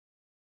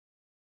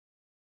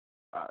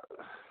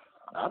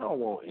 I don't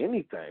want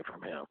anything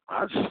from him.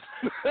 I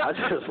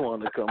just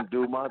want to come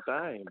do my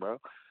thing, bro.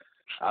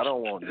 I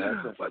don't want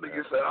nothing from him.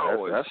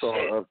 That's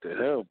all up to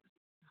him.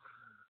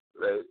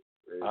 Right.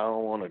 I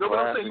don't want to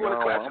classic.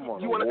 I'm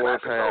on a war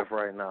path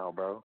right now,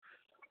 bro.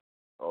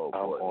 I'm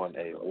on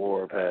a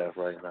war path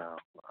right now.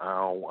 I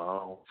don't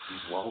want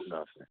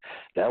nothing.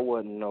 That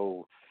wasn't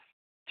no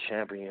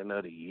champion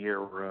of the year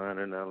run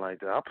or nothing like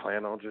that. I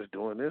plan on just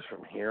doing this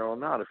from here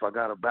on out. If I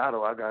got a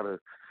battle, I got to,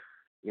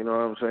 you know what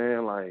I'm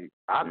saying? Like,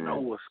 I know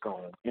what's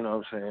going, you know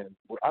what I'm saying?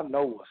 I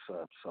know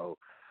what's up. So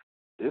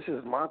this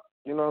is my,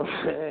 you know what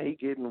I'm saying?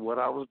 He getting what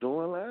I was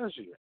doing last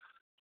year.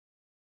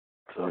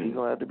 So he's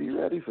going to have to be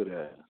ready for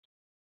that.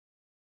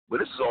 But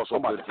this is also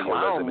good for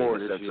your resume more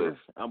this year.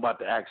 I'm about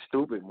to act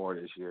stupid more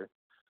this year.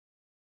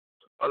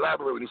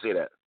 Elaborate when you say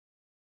that.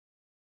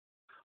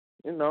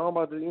 You know, I'm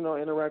about to,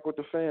 interact with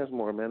the fans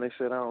more, man. They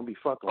said I don't be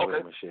fucking with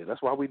them and shit.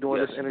 That's why we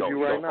doing this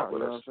interview right now. You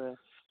know what I'm saying?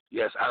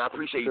 Yes, and I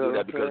appreciate you doing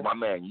that because, my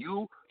man,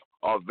 you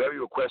are very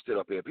requested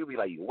up here. People be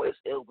like, where's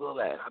Ill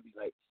Will at? I be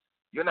like,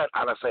 you're not,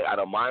 I say, out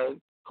of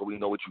mind, because we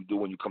know what you do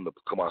when you come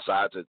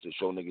outside to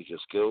show niggas your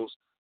skills.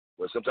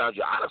 But sometimes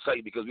you're out of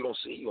sight because we don't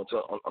see you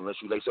unless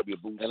you lace up your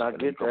boots. And I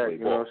get that, you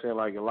know what I'm saying?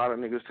 Like, a lot of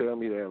niggas tell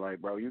me that,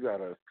 like, bro, you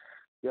gotta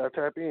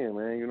tap in,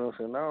 man. You know what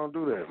I'm saying? I don't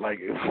do that. Like,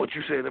 what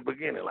you said at the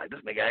beginning, like,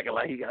 this nigga acting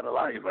like he got a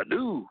life. I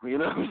do, you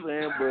know what I'm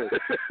saying?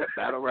 But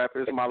battle rap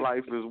is my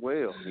life as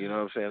well. You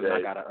know what I'm saying?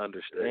 I gotta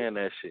understand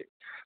that shit.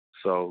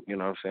 So, you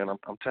know what I'm saying?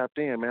 I'm tapped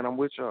in, man. I'm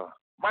with y'all.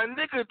 My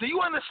nigga, do you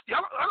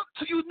understand?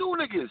 To you new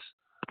niggas,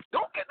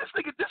 don't get this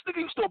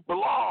nigga used to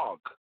blog.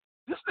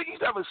 This nigga used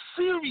to have a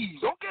series.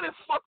 Don't get it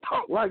fucked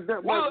up. Like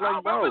that, bro.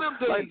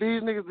 Like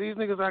these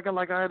niggas acting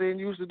like I didn't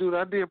used to do that.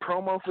 I did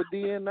promo for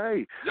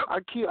DNA.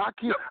 Yep.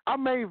 I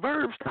made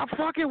Verb stop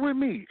fucking with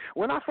me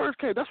when I first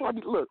came. That's why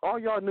look, all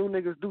y'all new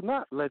niggas, do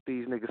not let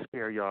these niggas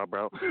scare y'all,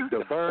 bro.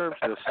 The Verbs,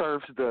 the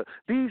Surfs,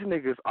 these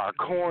niggas are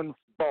corn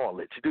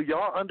ballage. Do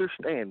y'all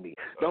understand me?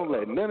 Don't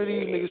let none of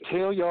these niggas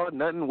tell y'all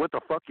nothing what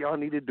the fuck y'all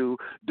need to do.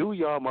 Do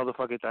y'all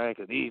motherfucking thing,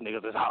 because these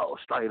niggas is hoes,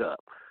 straight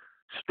up.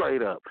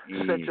 Straight up.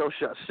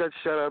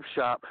 Shut up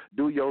shop,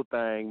 do your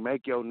thing,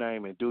 make your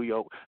name, and do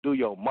your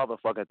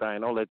motherfucking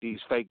thing. Don't let these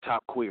fake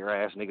top queer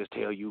ass niggas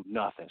tell you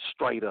nothing.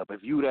 Straight up.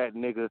 If you that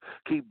nigga,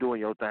 keep doing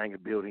your thing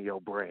and building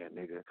your brand,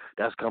 nigga.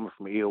 That's coming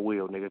from Ill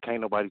Will, nigga. Can't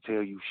nobody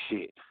tell you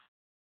shit.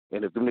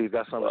 And if them niggas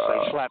got something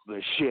to say, slap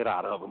the shit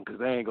out of them, because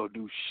they ain't gonna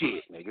do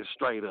shit, nigga.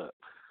 Straight up.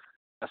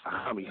 That's a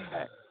homie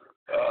fact.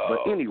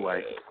 But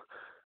anyway,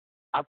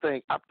 I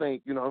think,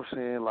 you know what I'm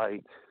saying,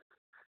 like,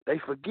 they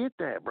forget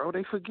that, bro.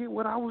 They forget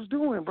what I was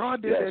doing, bro. I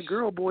did that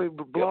Girl Boy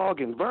blog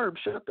and Verb.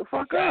 Shut the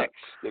fuck up.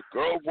 The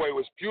Girl Boy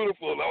was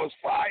beautiful. That was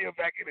fire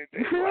back in the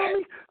day. You feel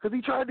me? Because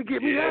he tried to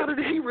get me out of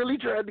there. He really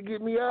tried to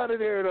get me out of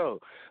there, though.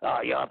 Oh,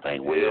 y'all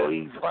think Will,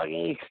 he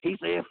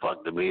said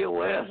fuck the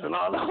Midwest and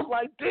all that. I was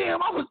like,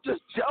 damn, I was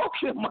just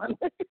joking, my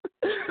nigga.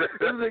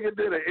 This nigga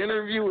did an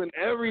interview and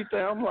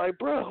everything. I'm like,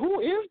 bro, who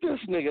is this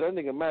nigga? That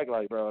nigga Mac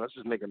like, bro, that's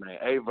this nigga named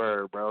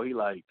A-Verb, bro. He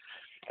like,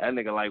 that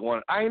nigga like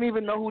one. I ain't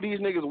even know who these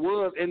niggas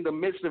was in the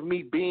midst of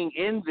me being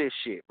in this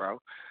shit,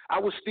 bro. I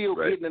was still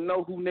getting to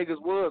know who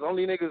niggas was.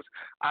 Only niggas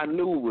I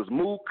knew was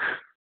Mook.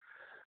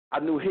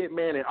 I knew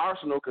Hitman and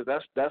Arsenal because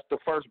that's the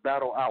first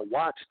battle I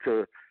watched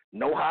to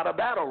know how to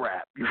battle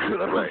rap. You know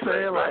what I'm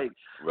saying?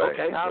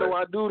 Okay, how do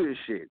I do this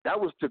shit? That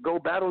was to go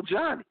battle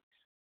Johnny.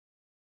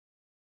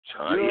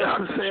 Johnny, you know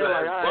what I'm saying? Like,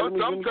 all right,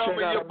 let me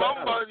check out your bum.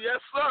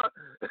 Yes,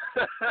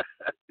 sir.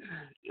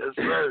 Yes,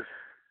 sir.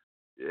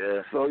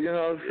 Yeah. So, you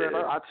know what I'm saying?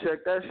 I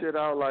checked that shit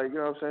out, like, you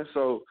know what I'm saying?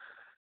 So,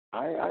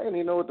 I didn't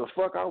even know what the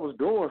fuck I was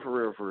doing for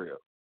real.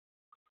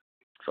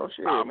 So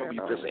shit, I'm man.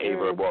 gonna be pissing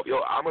Averb off.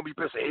 Yo, I'm gonna be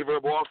pissing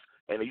Averb off,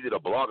 and he did a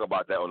blog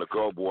about that on the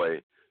Girl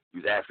Boy. He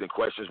was asking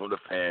questions from the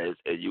fans,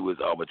 and you was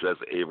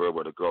addressing Averb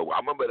on the Girl Boy. I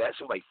remember that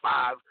shit was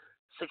like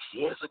 5-6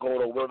 years ago.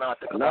 Though, Will, now I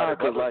think about it,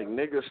 because like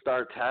niggas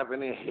start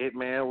tapping in.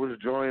 Hitman was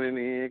joining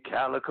in.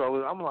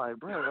 Calico. I'm like,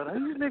 bro, are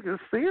these niggas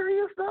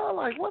serious though?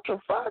 Like, what the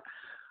fuck?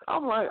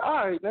 I'm like,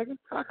 all right, nigga,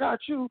 I got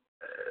you.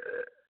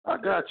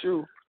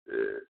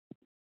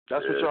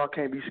 That's what y'all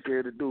can't be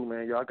scared to do,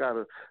 man. Y'all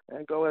gotta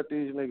go at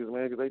these niggas,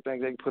 man, because they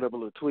think they can put up a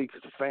little tweak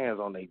because the fans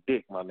on their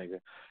dick, my nigga.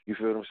 You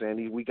feel what I'm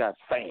saying? We got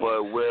fans.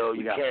 But, Will,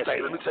 you can't say,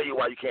 fans. let me tell you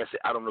why you can't say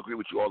I don't agree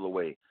with you all the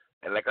way.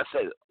 And like I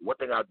said, one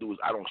thing I do is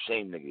I don't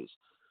shame niggas.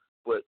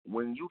 But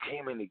when you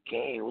came in the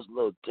game, it was a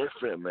little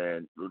different,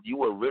 man. You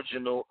were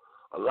original.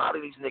 A lot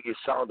of these niggas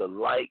sound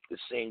alike, the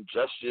same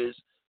gestures.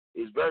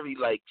 It's very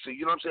like, so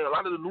you know what I'm saying? A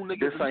lot of the new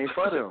niggas. This ain't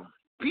for them.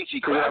 Peachy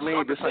Class,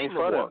 this the ain't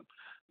for them.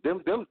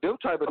 Them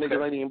type of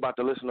niggas ain't even about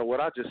to listen to what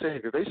I just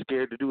said because they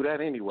scared to do that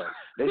anyway.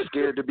 They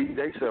scared to be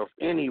themselves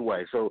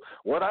anyway. So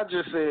what I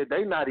just said,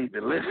 they not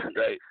even listening.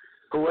 Right.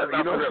 Whoever,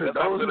 you know,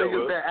 those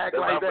niggas that act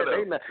like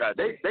that,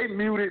 they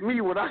muted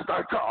me when I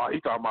start talking. Oh, he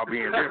talking about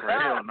being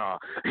different. Hell no.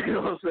 You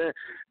know what I'm saying?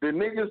 The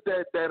niggas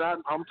that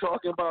I'm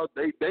talking about,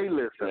 they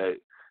listen. Right.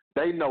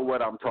 They know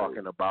what I'm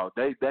talking about.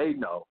 They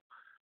know.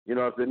 You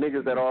know, if the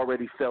niggas that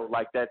already felt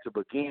like that to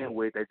begin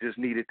with, that just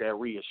needed that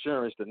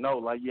reassurance to know,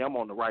 like, yeah, I'm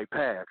on the right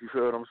path. You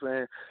feel what I'm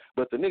saying?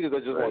 But the niggas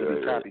that just want to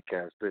be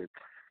copycats,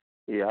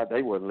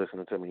 they wasn't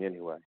listening to me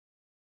anyway.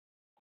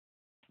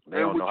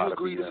 And would you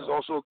agree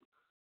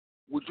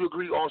Would you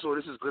agree also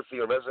this is good for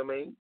your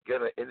resume?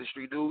 Get an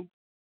industry dude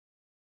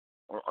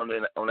on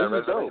that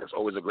resume. Dope. That's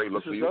always a great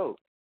look for you. Dope.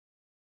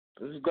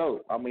 This is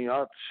dope. I mean,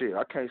 I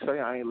can't say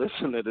I ain't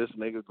listening to this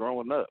nigga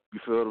growing up. You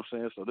feel what I'm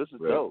saying? So this is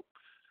dope.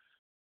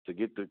 To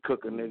get to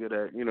cook a nigga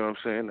that, you know what I'm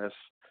saying, that's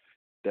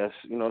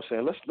you know what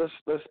I'm saying,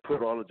 let's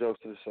put all the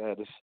jokes to the side.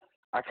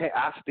 I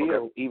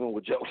still, even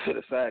with jokes to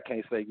the side,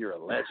 can't say you're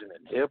a legend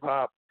in hip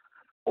hop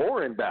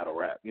or in battle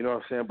rap, you know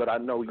what I'm saying? But I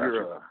know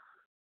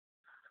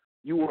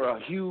you were a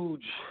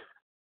huge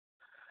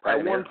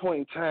at one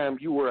point in time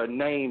you were a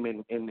name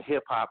in the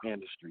hip hop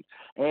industry.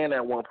 And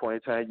at one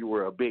point in time you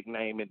were a big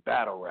name in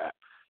battle rap.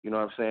 You know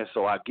what I'm saying?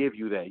 So I give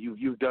you that.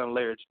 You've done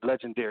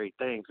legendary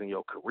things in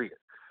your career.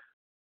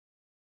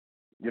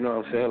 You know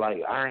what I'm saying?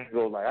 Like, I ain't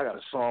I got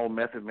a song,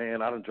 Method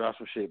Man. I done dropped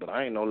some shit, but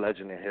I ain't no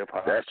legend in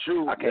hip-hop. That's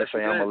true. I can't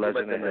say I'm a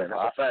legend in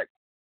hip-hop. That's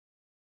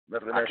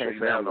a fact. I can't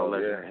say I'm no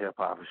legend in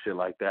hip-hop and shit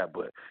like that,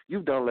 but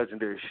you've done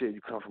legendary shit.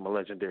 You come from a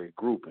legendary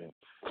group, and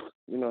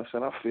you know what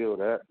I'm saying? I feel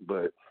that,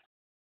 but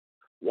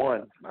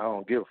one, I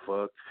don't give a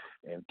fuck,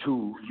 and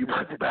two, you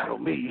about to battle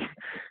me,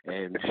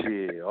 and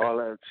shit, all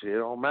that shit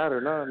don't matter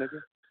now,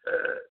 nigga.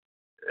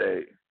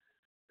 Hey.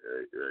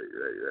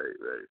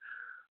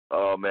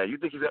 Oh, man, you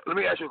think let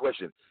me ask you a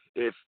question.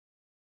 If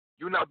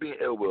you're not being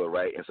ill will,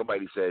 right, and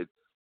somebody said,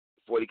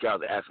 40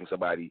 cows are asking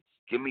somebody,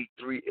 give me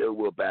 3 ill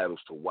will battles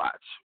to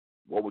watch,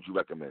 what would you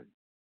recommend?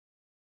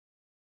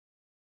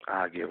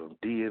 I give them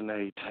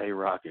DNA,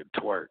 Tay-Rock, and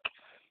Twerk.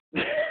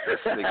 This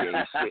nigga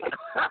ain't shit.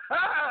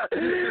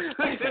 This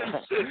nigga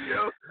ain't shit,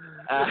 yo.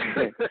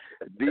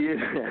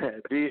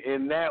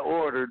 In that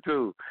order,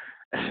 too.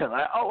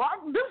 Like,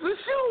 this is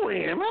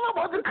shoe-in, man. I'm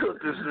about to cook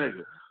this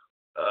nigga.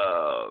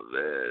 Oh,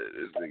 man,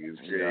 this nigga's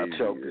crazy. I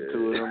choked in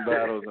 2 of them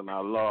battles, and I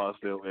lost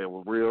it. It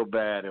was real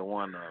bad in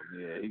one of them.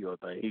 Yeah, he gonna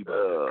think he about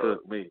to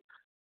cook me.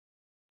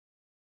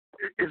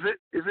 Is it?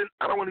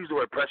 I don't want to use the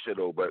word pressure,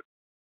 though, but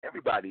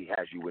everybody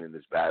has you winning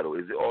this battle.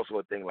 Is it also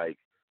a thing like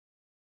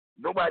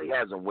nobody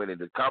has them winning?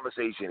 The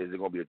conversation, is it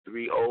going to be a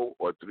 3-0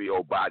 or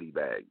 3-0 body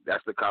bag?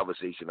 That's the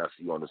conversation I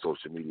see on the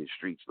social media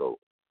streets, though.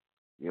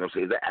 You know what I'm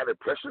saying? Is that added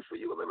pressure for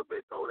you a little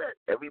bit, though, that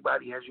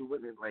everybody has you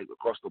winning, like,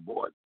 across the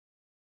board?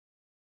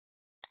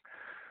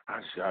 I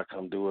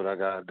come do what I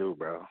gotta do,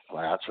 bro.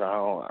 Like I try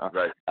on.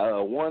 Right.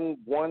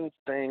 One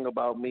thing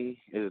about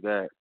me is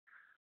that,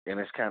 and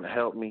it's kind of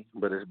helped me,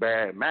 but it's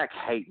bad. Mac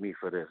hate me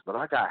for this, but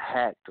I got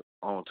hacked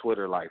on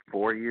Twitter like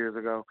 4 years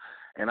ago,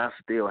 and I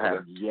still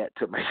have yet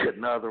to make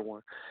another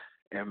one.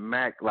 And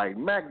Mac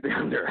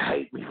down there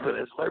hate me for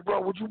this. Like,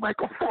 bro, would you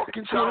make a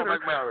fucking Twitter?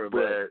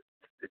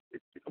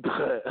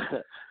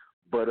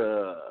 But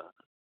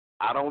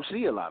I don't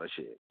see a lot of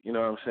shit. You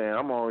know what I'm saying?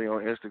 I'm only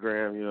on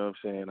Instagram, you know what I'm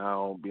saying? I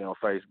don't be on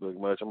Facebook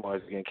much. I'm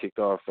always getting kicked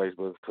off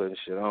Facebook, putting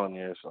shit on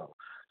there. So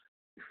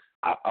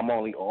I'm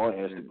only on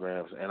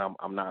Instagram, and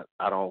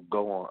I don't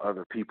go on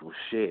other people's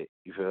shit.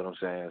 You feel what I'm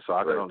saying? So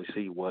I can only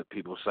see what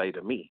people say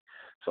to me.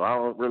 So I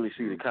don't really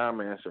see the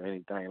comments or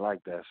anything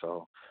like that.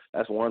 So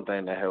that's one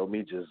thing that helped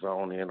me just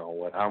zone in on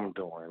what I'm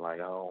doing.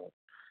 Like,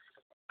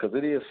 because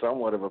it is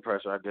somewhat of a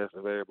pressure, I guess,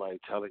 of everybody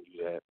telling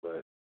you that.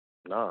 But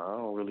no, I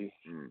don't really.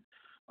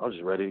 I'm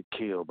just ready to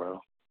kill, bro.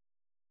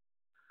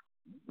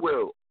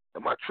 Well,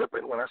 am I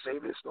tripping when I say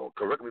this? No,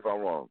 correct me if I'm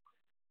wrong.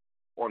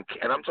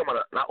 And I'm talking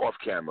about not off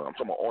camera. I'm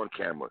talking about on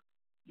camera.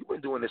 You've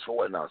been doing this for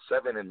what now?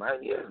 7 and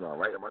 9 years now,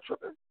 right? Am I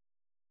tripping?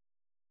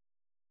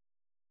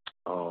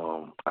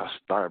 I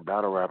started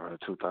battle rapping in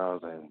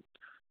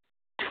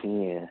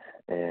 2010,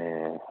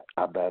 and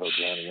I battled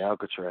Johnny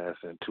Alcatraz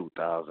in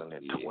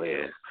 2012.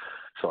 Yeah.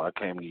 So I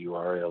came to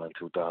URL in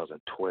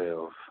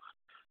 2012.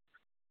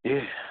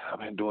 Yeah, I've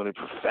been doing it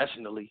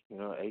professionally,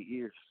 8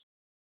 years.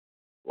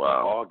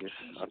 Wow. August.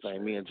 I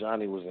think me and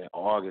Johnny was in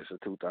August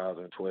of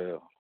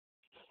 2012.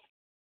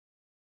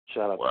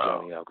 Shout out to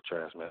Johnny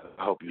Alcatraz, man.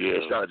 I hope you.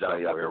 Yeah, shout out to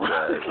Johnny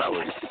Alcatraz.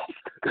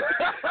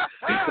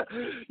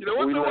 You know,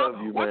 we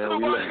love you, man.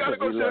 You gotta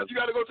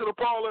go to the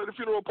parlor, the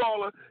funeral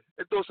parlor,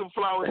 and throw some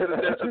flowers in the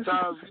dead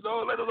sometimes.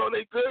 Let them know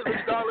they good.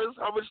 Which dollars?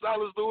 How much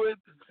dollars doing?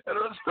 And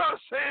that's what I'm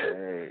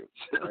saying.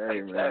 Hey,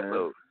 like man. that,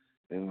 though.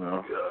 You know what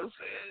I'm saying?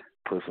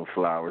 Put some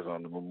flowers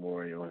on the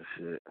memorial and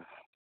shit.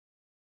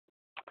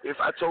 If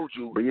I told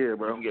you, but yeah,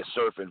 bro, you can get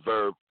Surf and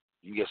Verb.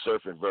 You get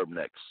Surf and Verb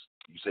next.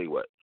 You say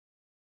what?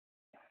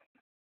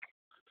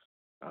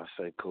 I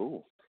say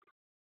cool.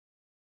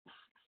 I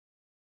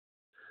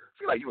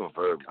feel like you and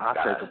Verb. I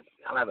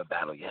don't have a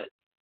battle yet.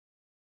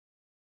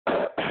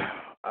 I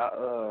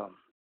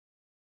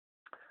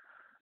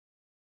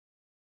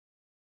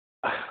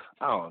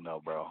don't know,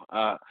 bro.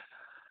 I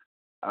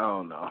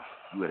don't know.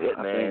 You a hit,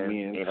 man.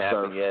 Ain't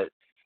happened yet.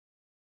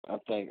 I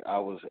think I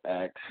was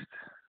asked.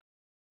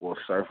 Well,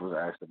 Surf was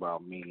asked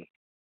about me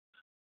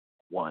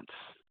once,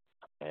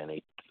 and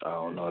I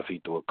don't know if he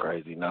threw a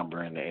crazy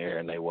number in the air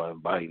and they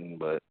wasn't biting,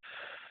 but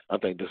I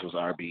think this was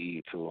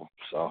RBE too.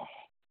 So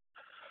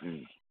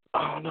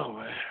I don't know,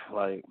 man.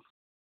 Like,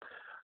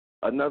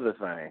 another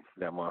thing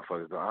that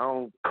motherfuckers do, I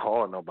don't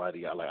call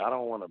nobody out. Like, I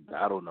don't want to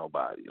battle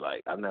nobody.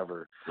 Like, I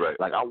never,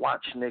 like, I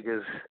watch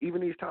niggas,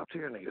 even these top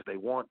tier niggas, they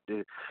want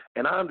it,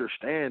 and I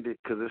understand it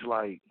because it's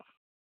like,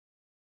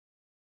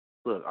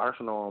 look,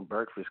 Arsenal on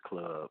Breakfast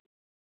Club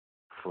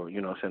for,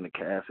 saying the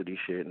Cassidy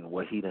shit and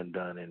what he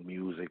done in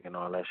music and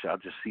all that shit. I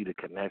just see the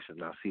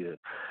connections. I see the,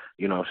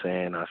 I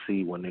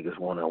see when niggas I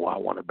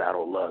want to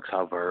battle Lux,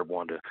 how Verb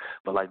wanted to.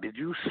 But, like, did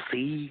you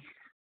see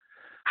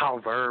how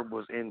Verb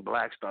was in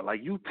Black Star?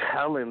 Like, you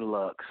telling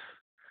Lux,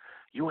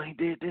 you ain't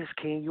did this,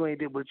 King, you ain't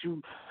did, but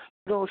you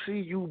don't see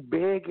you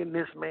begging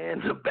this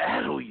man to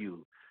battle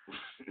you.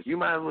 You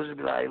might as well just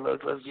be like,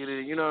 look, let's get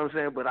it. You know what I'm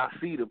saying? But I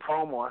see the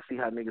promo. I see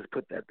how niggas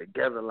put that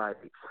together. Like,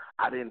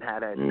 I didn't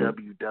have that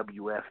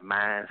WWF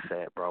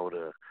mindset, bro,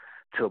 to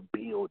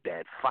build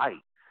that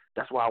fight.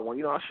 That's why I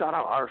want, I shout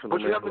out Arsenal.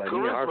 But you have the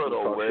charisma,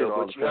 though,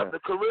 Will. But you have the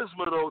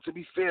charisma, though, to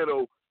be fair,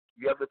 though.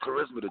 You have the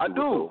charisma to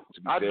do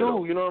it. I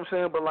do, you know what I'm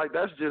saying? But, like,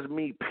 that's just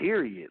me,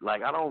 period.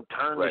 Like, I don't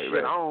turn the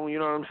shit on, you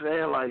know what I'm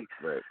saying? Like,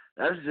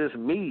 that's just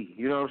me,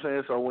 you know what I'm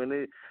saying? So when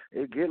it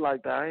get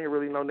like that, I ain't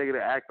really no nigga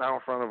to act out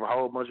in front of a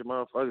whole bunch of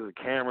motherfuckers with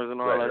cameras and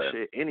all that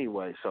shit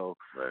anyway. So,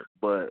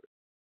 but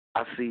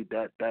I see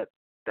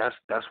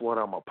that's what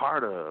I'm a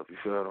part of, you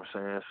feel what I'm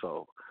saying?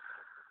 So,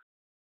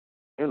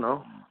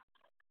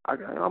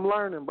 I'm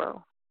learning,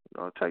 bro.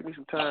 Take me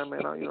some time,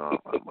 man. I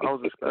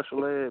was a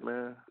special ed,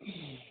 man.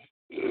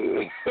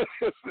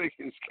 This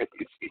nigga's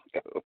crazy,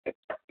 yo.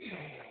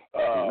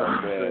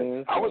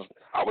 Man. I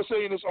was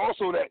saying this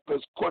also that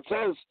because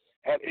Cortez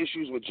had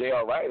issues with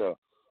J.R. Ryder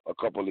a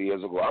couple of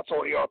years ago. I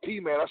told ARP,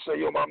 man, I said,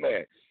 yo, my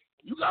man,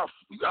 you got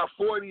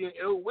 40 and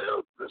Ill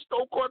Will. Let's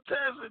throw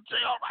Cortez and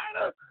J.R.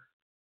 Ryder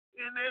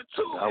in there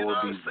too. That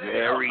would be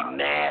very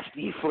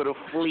nasty for the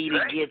flea to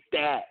get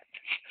that.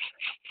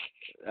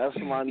 That's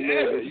my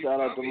nigga. Shout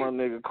out to my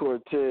nigga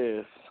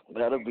Cortez.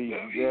 That'll be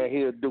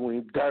he'll do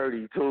him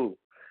dirty too.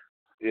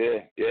 Yeah.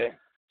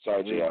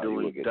 Sorry, JR.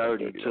 Doing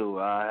dirty too.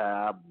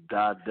 I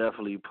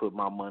definitely put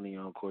my money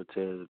on Cortez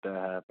if that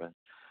happened.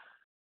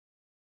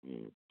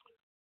 And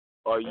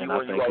I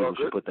think people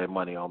should put their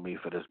money on me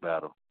for this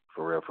battle.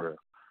 For real.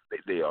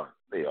 They are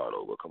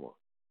though. But come on,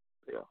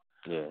 they are.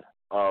 Yeah.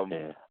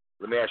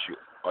 Let me ask you: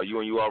 are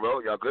you and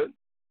URL? Y'all good?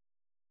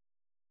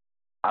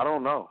 I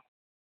don't know.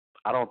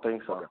 I don't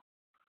think so. Okay.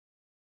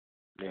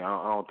 Yeah,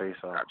 I don't think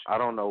so. Gotcha. I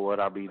don't know what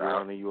I'll be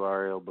doing in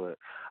URL, but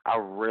I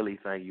really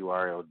think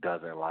URL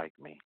doesn't like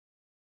me.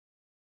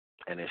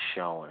 And it's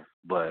showing,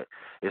 but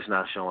it's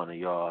not showing to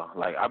y'all.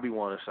 Like, I be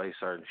wanting to say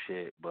certain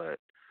shit, but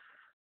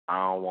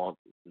I don't want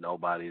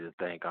nobody to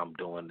think I'm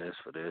doing this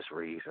for this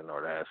reason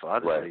or that. So I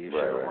just leave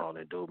shit alone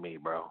and do me,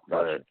 bro.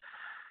 Gotcha.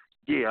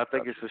 But yeah, I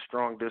think it's a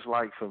strong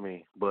dislike for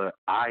me. But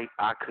I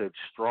could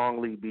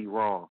strongly be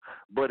wrong.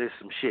 But it's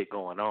some shit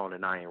going on,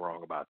 and I ain't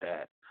wrong about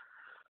that.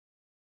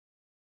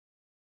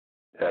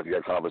 Have you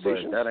had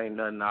conversations? But that ain't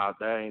nothing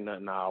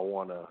I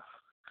wanna.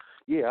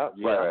 Yeah,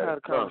 I've had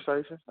a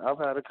conversation. I've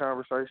had a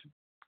conversation.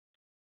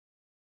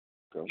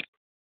 Okay.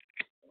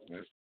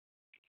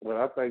 But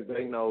I think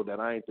they know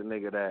that I ain't the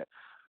nigga that,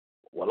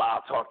 well,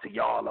 I'll talk to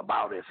y'all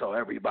about it. So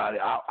everybody,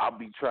 I'll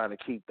be trying to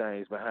keep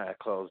things behind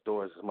closed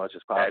doors as much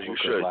as possible. As you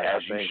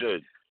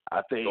should.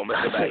 I think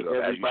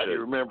everybody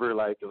remember,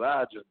 like, because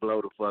I just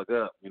blow the fuck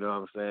up. You know what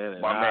I'm saying?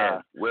 And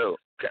man, Will,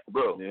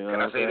 bro, you know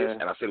can I say this?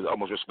 And I say this with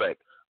almost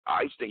respect.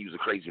 I used to think you was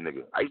a crazy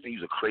nigga. I used to think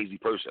you was a crazy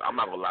person. I'm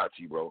not going to lie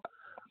to you, bro.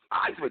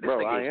 I said, this Bro,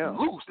 nigga is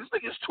loose. This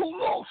nigga's too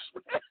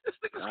loose. This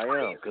nigga's crazy.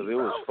 I am, because it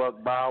was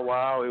fuck Bow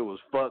Wow. It was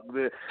fuck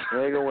this.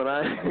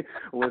 Nigga,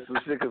 when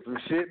some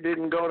shit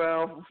didn't go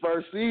down for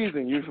first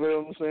season, you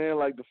feel what I'm saying?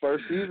 Like, the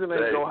first season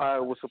ain't go how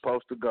it was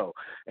supposed to go.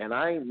 And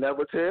I ain't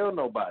never tell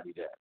nobody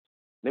that.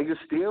 Niggas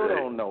still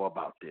don't know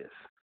about this.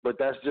 But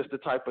that's just the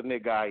type of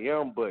nigga I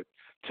am. But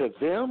to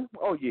them,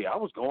 oh, yeah, I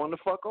was going to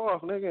fuck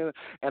off, nigga.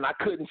 And I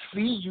couldn't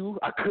see you.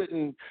 I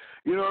couldn't,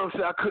 you know what I'm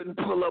saying? I couldn't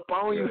pull up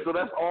on you. So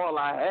that's all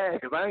I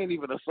had, because I ain't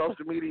even a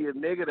social media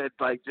nigga that's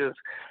like just,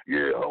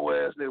 yeah, whole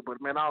ass nigga.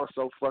 But, man, I was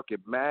so fucking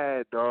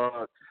mad,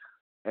 dog.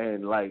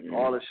 And, like,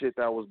 all the shit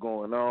that was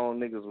going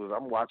on,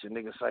 I'm watching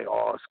niggas say,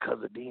 oh, it's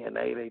because of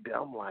DNA.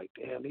 I'm like,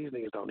 damn, these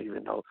niggas don't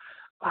even know.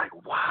 Like,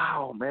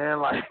 wow,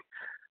 man, like.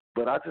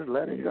 But I just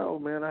let it go,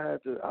 man. I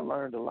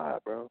learned a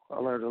lot, bro. I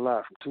learned a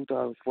lot from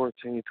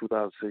 2014,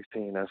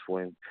 2016. That's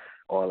when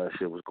all that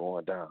shit was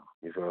going down.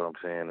 You feel what I'm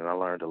saying? And I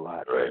learned a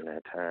lot during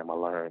that time. I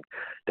learned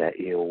that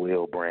Ill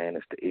Will brand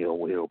is the Ill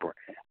Will brand.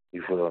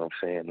 You feel what I'm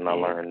saying? And I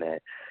learned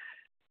that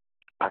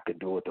I could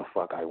do what the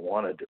fuck I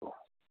want to do.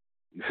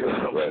 You feel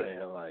what I'm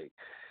saying? Like,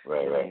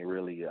 it ain't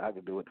really, I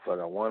could do what the fuck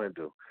I want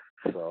to do.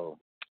 So,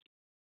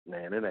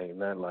 man, it ain't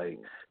nothing like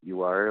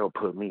URL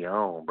put me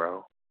on,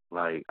 bro.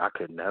 Like, I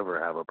could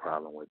never have a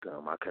problem with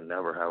them. I could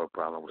never have a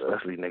problem with,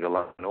 especially nigga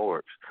like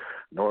Norbs.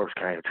 Norbs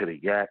came to the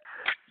Yak,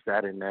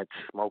 sat in that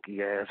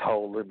smoky ass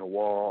hole in the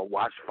wall,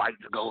 watched fights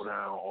go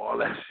down, all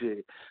that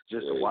shit,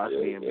 just to watch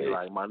me and be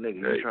like, my nigga,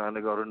 you trying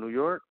to go to New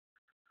York?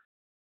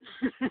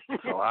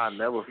 So I'll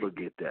never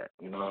forget that.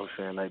 You know what I'm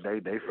saying? Like,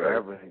 they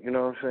forever, you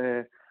know what I'm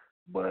saying?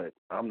 But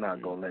I'm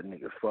not going to let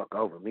niggas fuck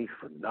over me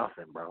for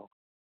nothing, bro.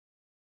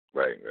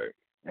 Right.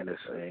 And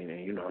it's,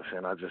 and you know what I'm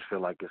saying, I just feel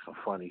like it's some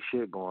funny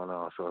shit going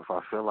on. So if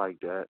I feel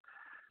like that,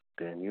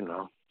 then, you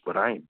know, but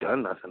I ain't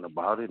done nothing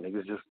about it.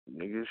 Niggas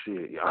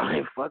shit. Y'all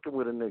ain't fucking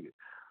with a nigga.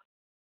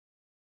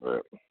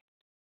 Right.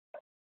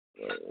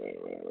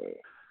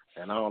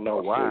 And I don't know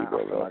why. I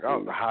feel like I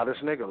was the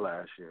hottest nigga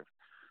last year.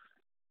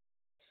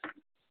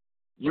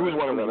 You was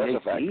one of them.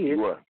 That's a fact. You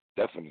were.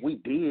 Definitely. We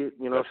did.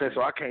 You know what I'm saying?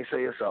 So I can't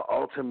say it's an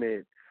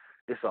ultimate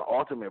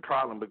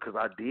problem, because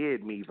I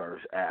did me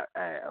versus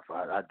Av.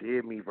 I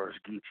did me versus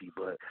Geechee,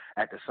 but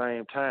at the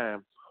same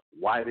time,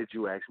 why did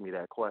you ask me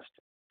that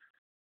question?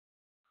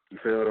 You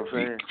feel what I'm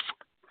saying?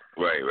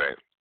 Right.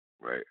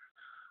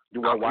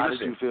 Why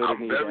did you feel the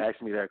need to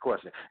ask me that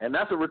question? And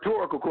that's a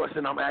rhetorical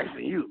question I'm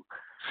asking you.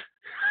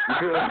 You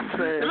feel what I'm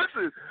saying?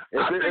 Listen,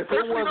 if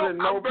it wasn't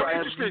no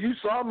problem, you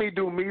saw me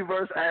do me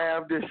versus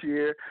Av this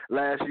year.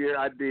 Last year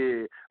I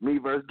did me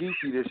versus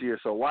Geechee this year.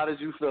 So why did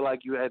you feel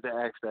like you had to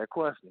ask that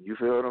question? You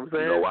feel what I'm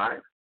saying? You know why?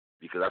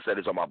 Because I said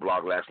this on my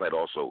blog last night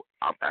also.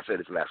 I said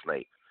this last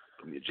night.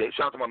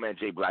 Shout out to my man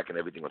Jay Black and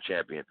everything on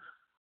Champion.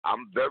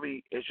 I'm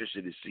very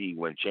interested to see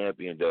when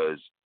Champion does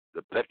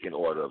the pecking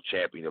order of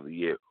Champion of the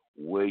Year,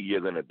 where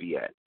you're going to be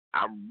at.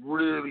 I'm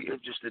really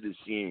interested in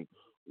seeing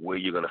where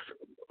you're going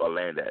to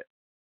land at.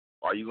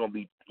 Are you going to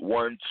be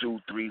 1, 2,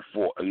 3,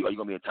 4? Are you going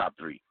to be in top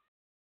 3?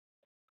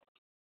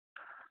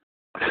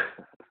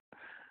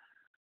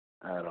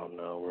 I don't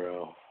know,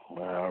 bro.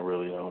 I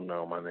really don't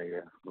know, my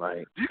nigga.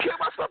 Like, do you care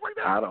about stuff like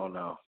that? I don't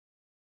know.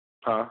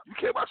 Huh? You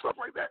care about stuff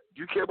like that?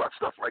 Do you care about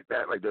stuff like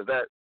that? Like, does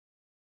that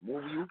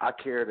move you? I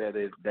care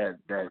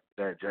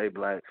that Jay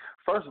Black.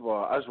 First of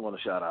all, I just want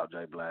to shout out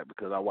Jay Black,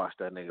 because I watched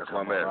that nigga.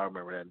 I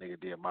remember that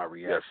nigga did my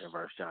reaction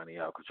versus Johnny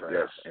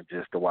Alcatraz, and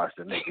just to watch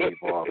the nigga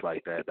evolve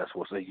like that. That's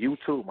what's like you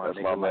too, my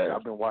nigga. Like,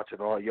 I've been watching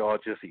all y'all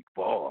just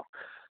evolve,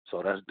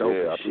 so that's dope.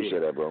 Yeah, I appreciate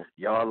that, bro.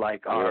 Y'all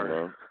like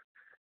our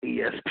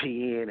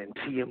ESPN and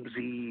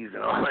TMZs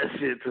and all that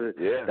shit.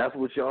 That's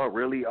what y'all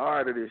really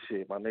are to this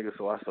shit, my nigga.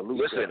 So I salute.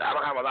 Listen, that. I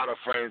don't have a lot of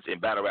friends in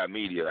battle rap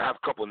media. I have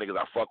a couple of niggas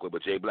I fuck with,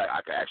 but Jay Black,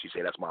 I can actually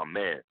say that's my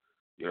man.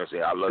 You know what I'm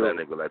saying? I love that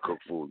nigga like cook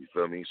food. You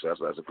feel me? So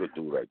that's a good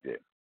dude right there.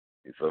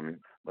 You feel me?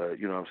 But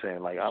you know what I'm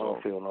saying? Like, I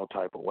don't feel no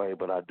type of way,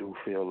 but I do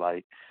feel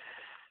like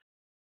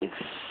it's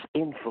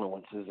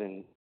influences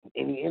in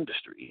any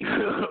industry. You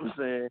know what I'm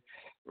saying?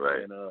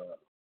 Right. And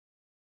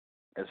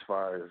as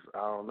far as, I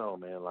don't know,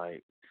 man.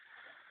 Like,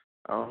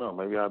 I don't know.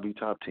 Maybe I'll be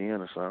top 10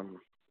 or something.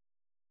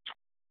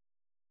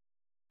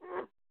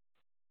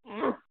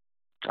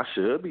 I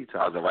should be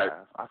top 5.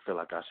 I feel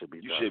like I should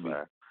be top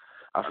 5.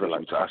 I feel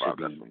like I should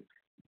be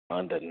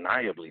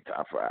undeniably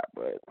top 5,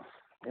 but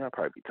yeah, I'll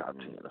probably be top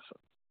 10 or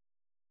something.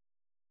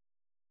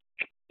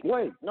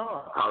 Wait,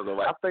 no.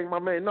 I think my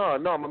man,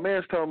 my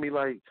man's told me,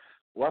 like,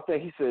 well, I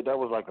think he said that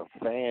was like a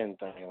fan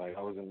thing. Like,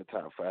 I was in the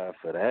top 5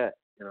 for that.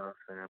 You know what I'm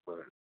saying? But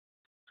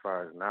as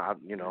far as now,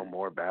 you know,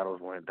 more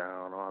battles went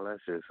down, all that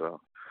shit. So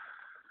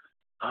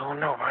I don't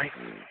know, Mike.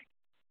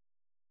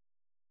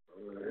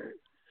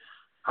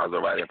 How's the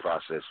writing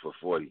process for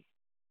 40?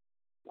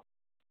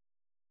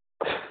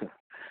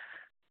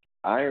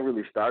 I ain't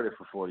really started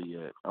for 40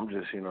 yet. I'm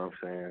just, you know what I'm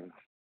saying,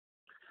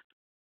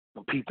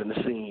 I'm peeping the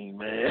scene,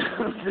 man.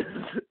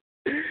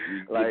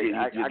 Like,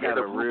 I got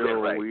a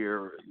real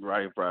weird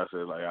writing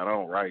process. Like, I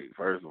don't write,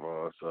 first of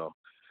all, so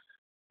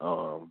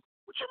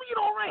what you mean you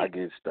don't write? I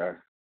get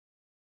started.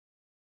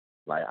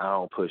 Like, I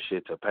don't put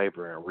shit to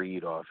paper and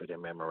read off it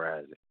and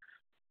memorize it.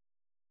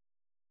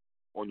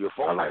 On your I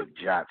phone? like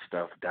jot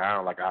stuff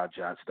down. Like, I'll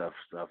jot stuff,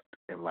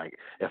 and like,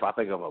 if I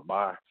think of a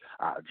bar,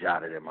 I'll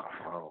jot it in my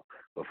phone.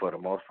 But for the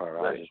most part,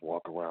 Right. I just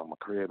walk around my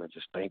crib and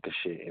just think of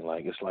shit. And,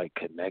 like, it's like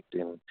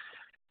connecting.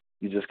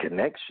 You just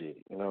connect shit.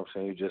 You know what I'm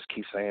saying? You just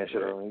keep saying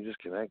shit and you just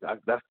connect.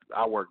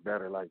 I work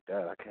better like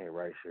that. I can't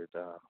write shit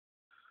down.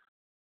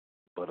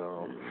 But,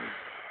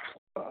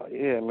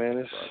 yeah,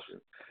 man,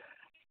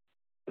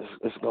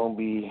 it's gonna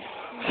be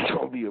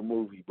a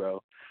movie,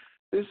 bro.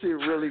 This shit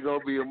really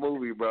gonna be a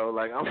movie, bro.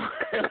 Like, I'm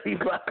really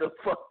about to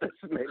fuck this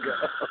nigga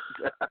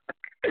up.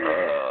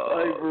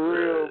 Like, for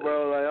real,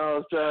 bro. Like, I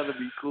was trying to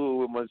be cool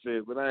with my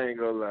shit, but I ain't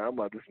gonna lie. I'm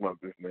about to smoke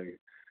this nigga.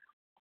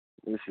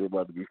 This shit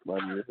about to be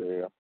funny as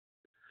hell.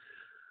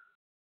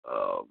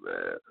 Oh,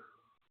 man.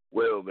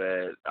 Well,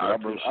 man, I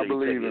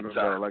believe in him,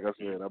 bro. Like I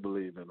said, I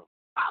believe in him.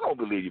 I don't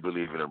believe you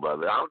believe in him,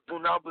 brother. I do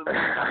not believe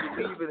I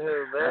believe in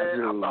him,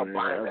 man. I'm not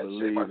buying that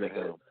shit, my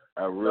nigga.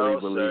 I really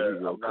believe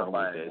he's going to come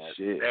with that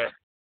shit.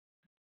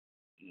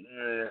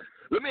 Yeah.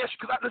 Let me ask you,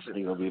 because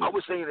I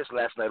was saying this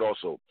last night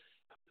also.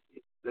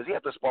 Does he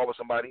have to spar with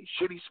somebody?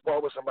 Should he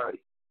spar with somebody?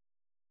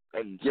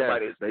 And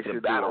somebody they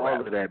should do all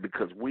of that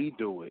because we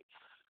do it.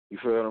 You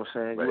feel what I'm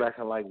saying? Right. You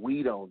acting like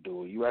we don't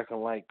do it. You acting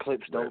like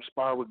Clips don't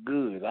spar with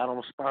Goods. I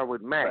don't spar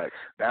with Mac. Right.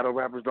 Battle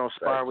rappers don't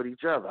spar with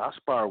each other. I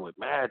spar with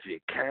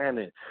Magic,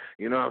 Cannon,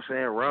 you know what I'm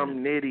saying?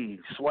 Rum Nitty,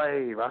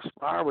 Swave. I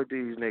spar with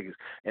these niggas.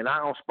 And I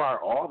don't spar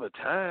all the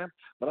time,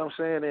 but I'm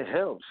saying it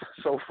helps.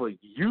 So for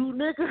you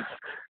niggas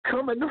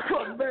coming the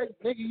fuck back,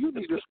 nigga, you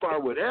need to spar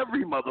with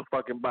every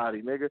motherfucking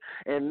body, nigga.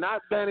 And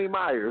not Danny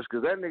Myers,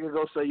 because that nigga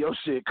gonna say your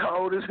shit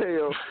cold as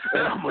hell,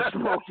 and I'm gonna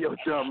smoke your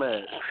dumb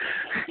ass.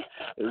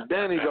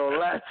 Danny gonna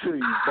lie to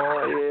you,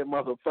 bald head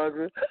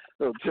motherfucker.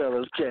 Don't tell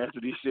us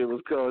Cassidy shit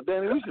was cold.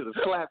 Danny, we should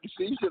have slapped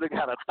you. You should have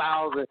got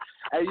 1,000.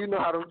 Hey, you know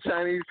how them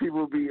Chinese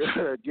people be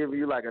giving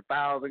you like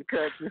 1,000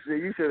 cuts and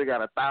shit? You should have got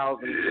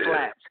 1,000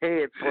 slaps,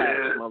 head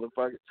slaps,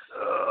 motherfucker.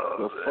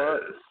 The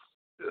fuck?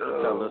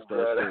 Tell us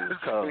that shit was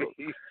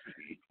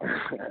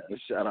cold.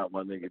 Shout out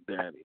my nigga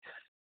Danny.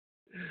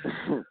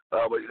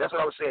 But that's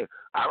what I was saying.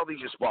 I don't think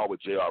you should spar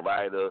with J.R.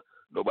 Ryder.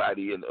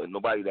 Nobody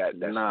that's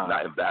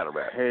not in battle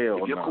rap.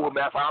 If you're cool with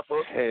Math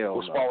Alpha,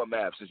 go spar with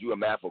Math. Since you and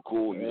Math are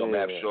cool, you know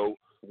Math show,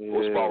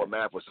 go spar with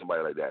Math with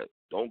somebody like that.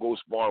 Don't go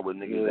spar with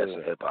niggas that's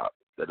in hip hop,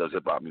 that does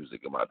hip hop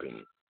music, in my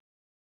opinion.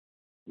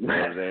 You know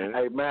what I'm saying?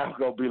 Hey, Math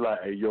gonna be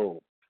like, hey,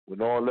 yo,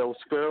 when all else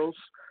fails,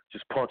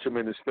 just punch him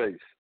in his face.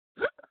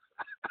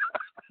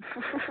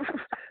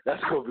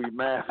 That's gonna be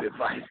Math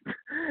advice.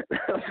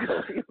 That's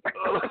gonna be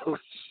oh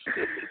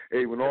shit.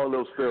 Hey, when all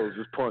else fails,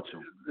 just punch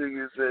him.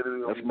 Nigga said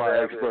it. That's my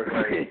expert.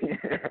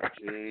 It's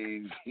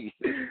crazy.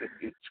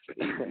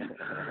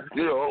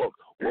 You know, hold on.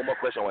 One more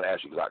question I want to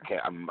ask you because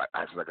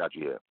I got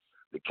you here.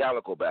 The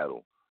Calico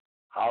battle.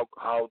 How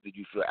did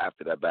you feel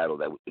after that battle?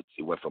 That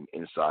it went from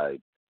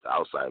inside to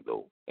outside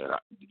though. And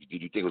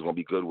did you think it was gonna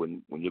be good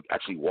when you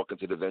actually walk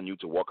into the venue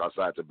to walk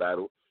outside to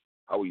battle?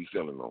 How were you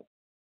feeling though?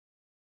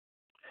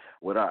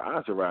 With our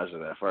entourage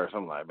at first,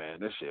 I'm like, man,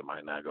 this shit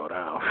might not go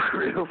down for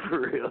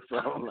real. So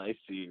I'm like,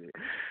 see it.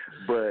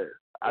 But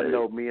I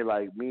know me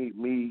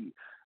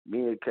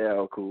and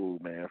Cal cool,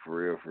 man, for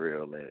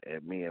real,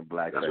 and me and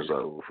Blackface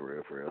cool,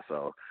 for real.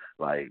 So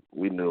like,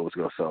 we knew it was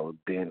gonna. So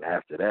then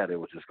after that, it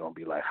was just gonna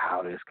be like,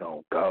 how this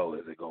gonna go?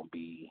 Is it gonna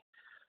be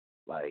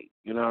like,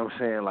 you know what I'm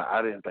saying? Like,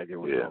 I didn't think it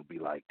was gonna be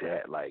like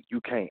that. Like,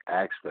 you can't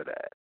ask for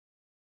that.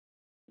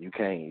 You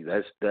can't.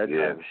 That type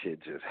of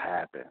shit just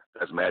happened.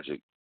 That's magic.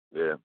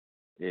 Yeah.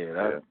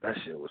 Yeah, that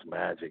shit was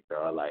magic,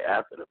 though. Like,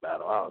 after the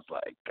battle, I was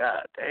like,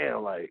 God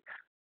damn, like,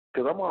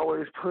 because I'm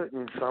always put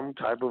in some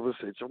type of a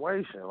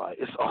situation. Like,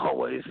 it's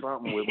always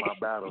something with my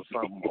battle.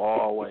 Something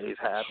always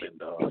happened,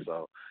 though.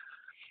 So,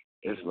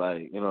 it's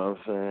like, you know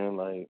what I'm saying?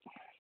 Like,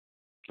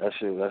 that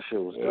shit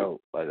was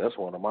dope. Like, that's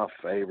one of my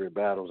favorite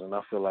battles, and I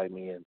feel like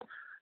me and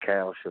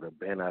Cal should have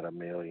been at 1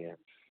 million.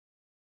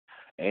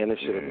 And it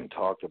should have been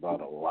talked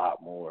about a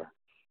lot more.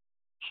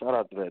 Shout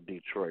out to that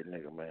Detroit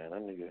nigga, man.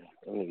 That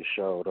nigga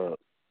showed up.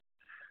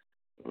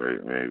 Right.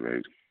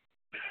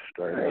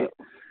 Straight up.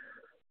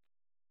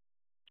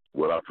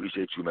 Well, I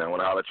appreciate you, man. I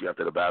want to holler at you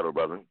after the battle,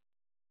 brother.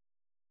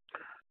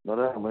 No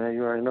doubt, man.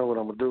 You already know what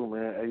I'm going to do,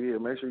 man. Hey, yeah,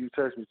 make sure you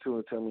text me, too,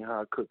 and tell me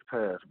how I cooked the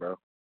pass, bro.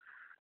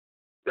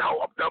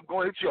 I'm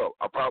going to hit you up.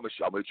 I promise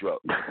you. I'm going to hit you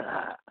up.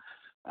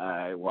 All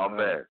right, well,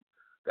 man.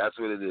 That's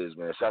what it is,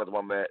 man. Shout out to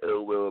my man,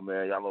 Ill Will,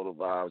 man. Y'all know the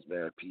vibes,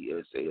 man.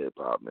 PSA Hip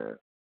Hop, man.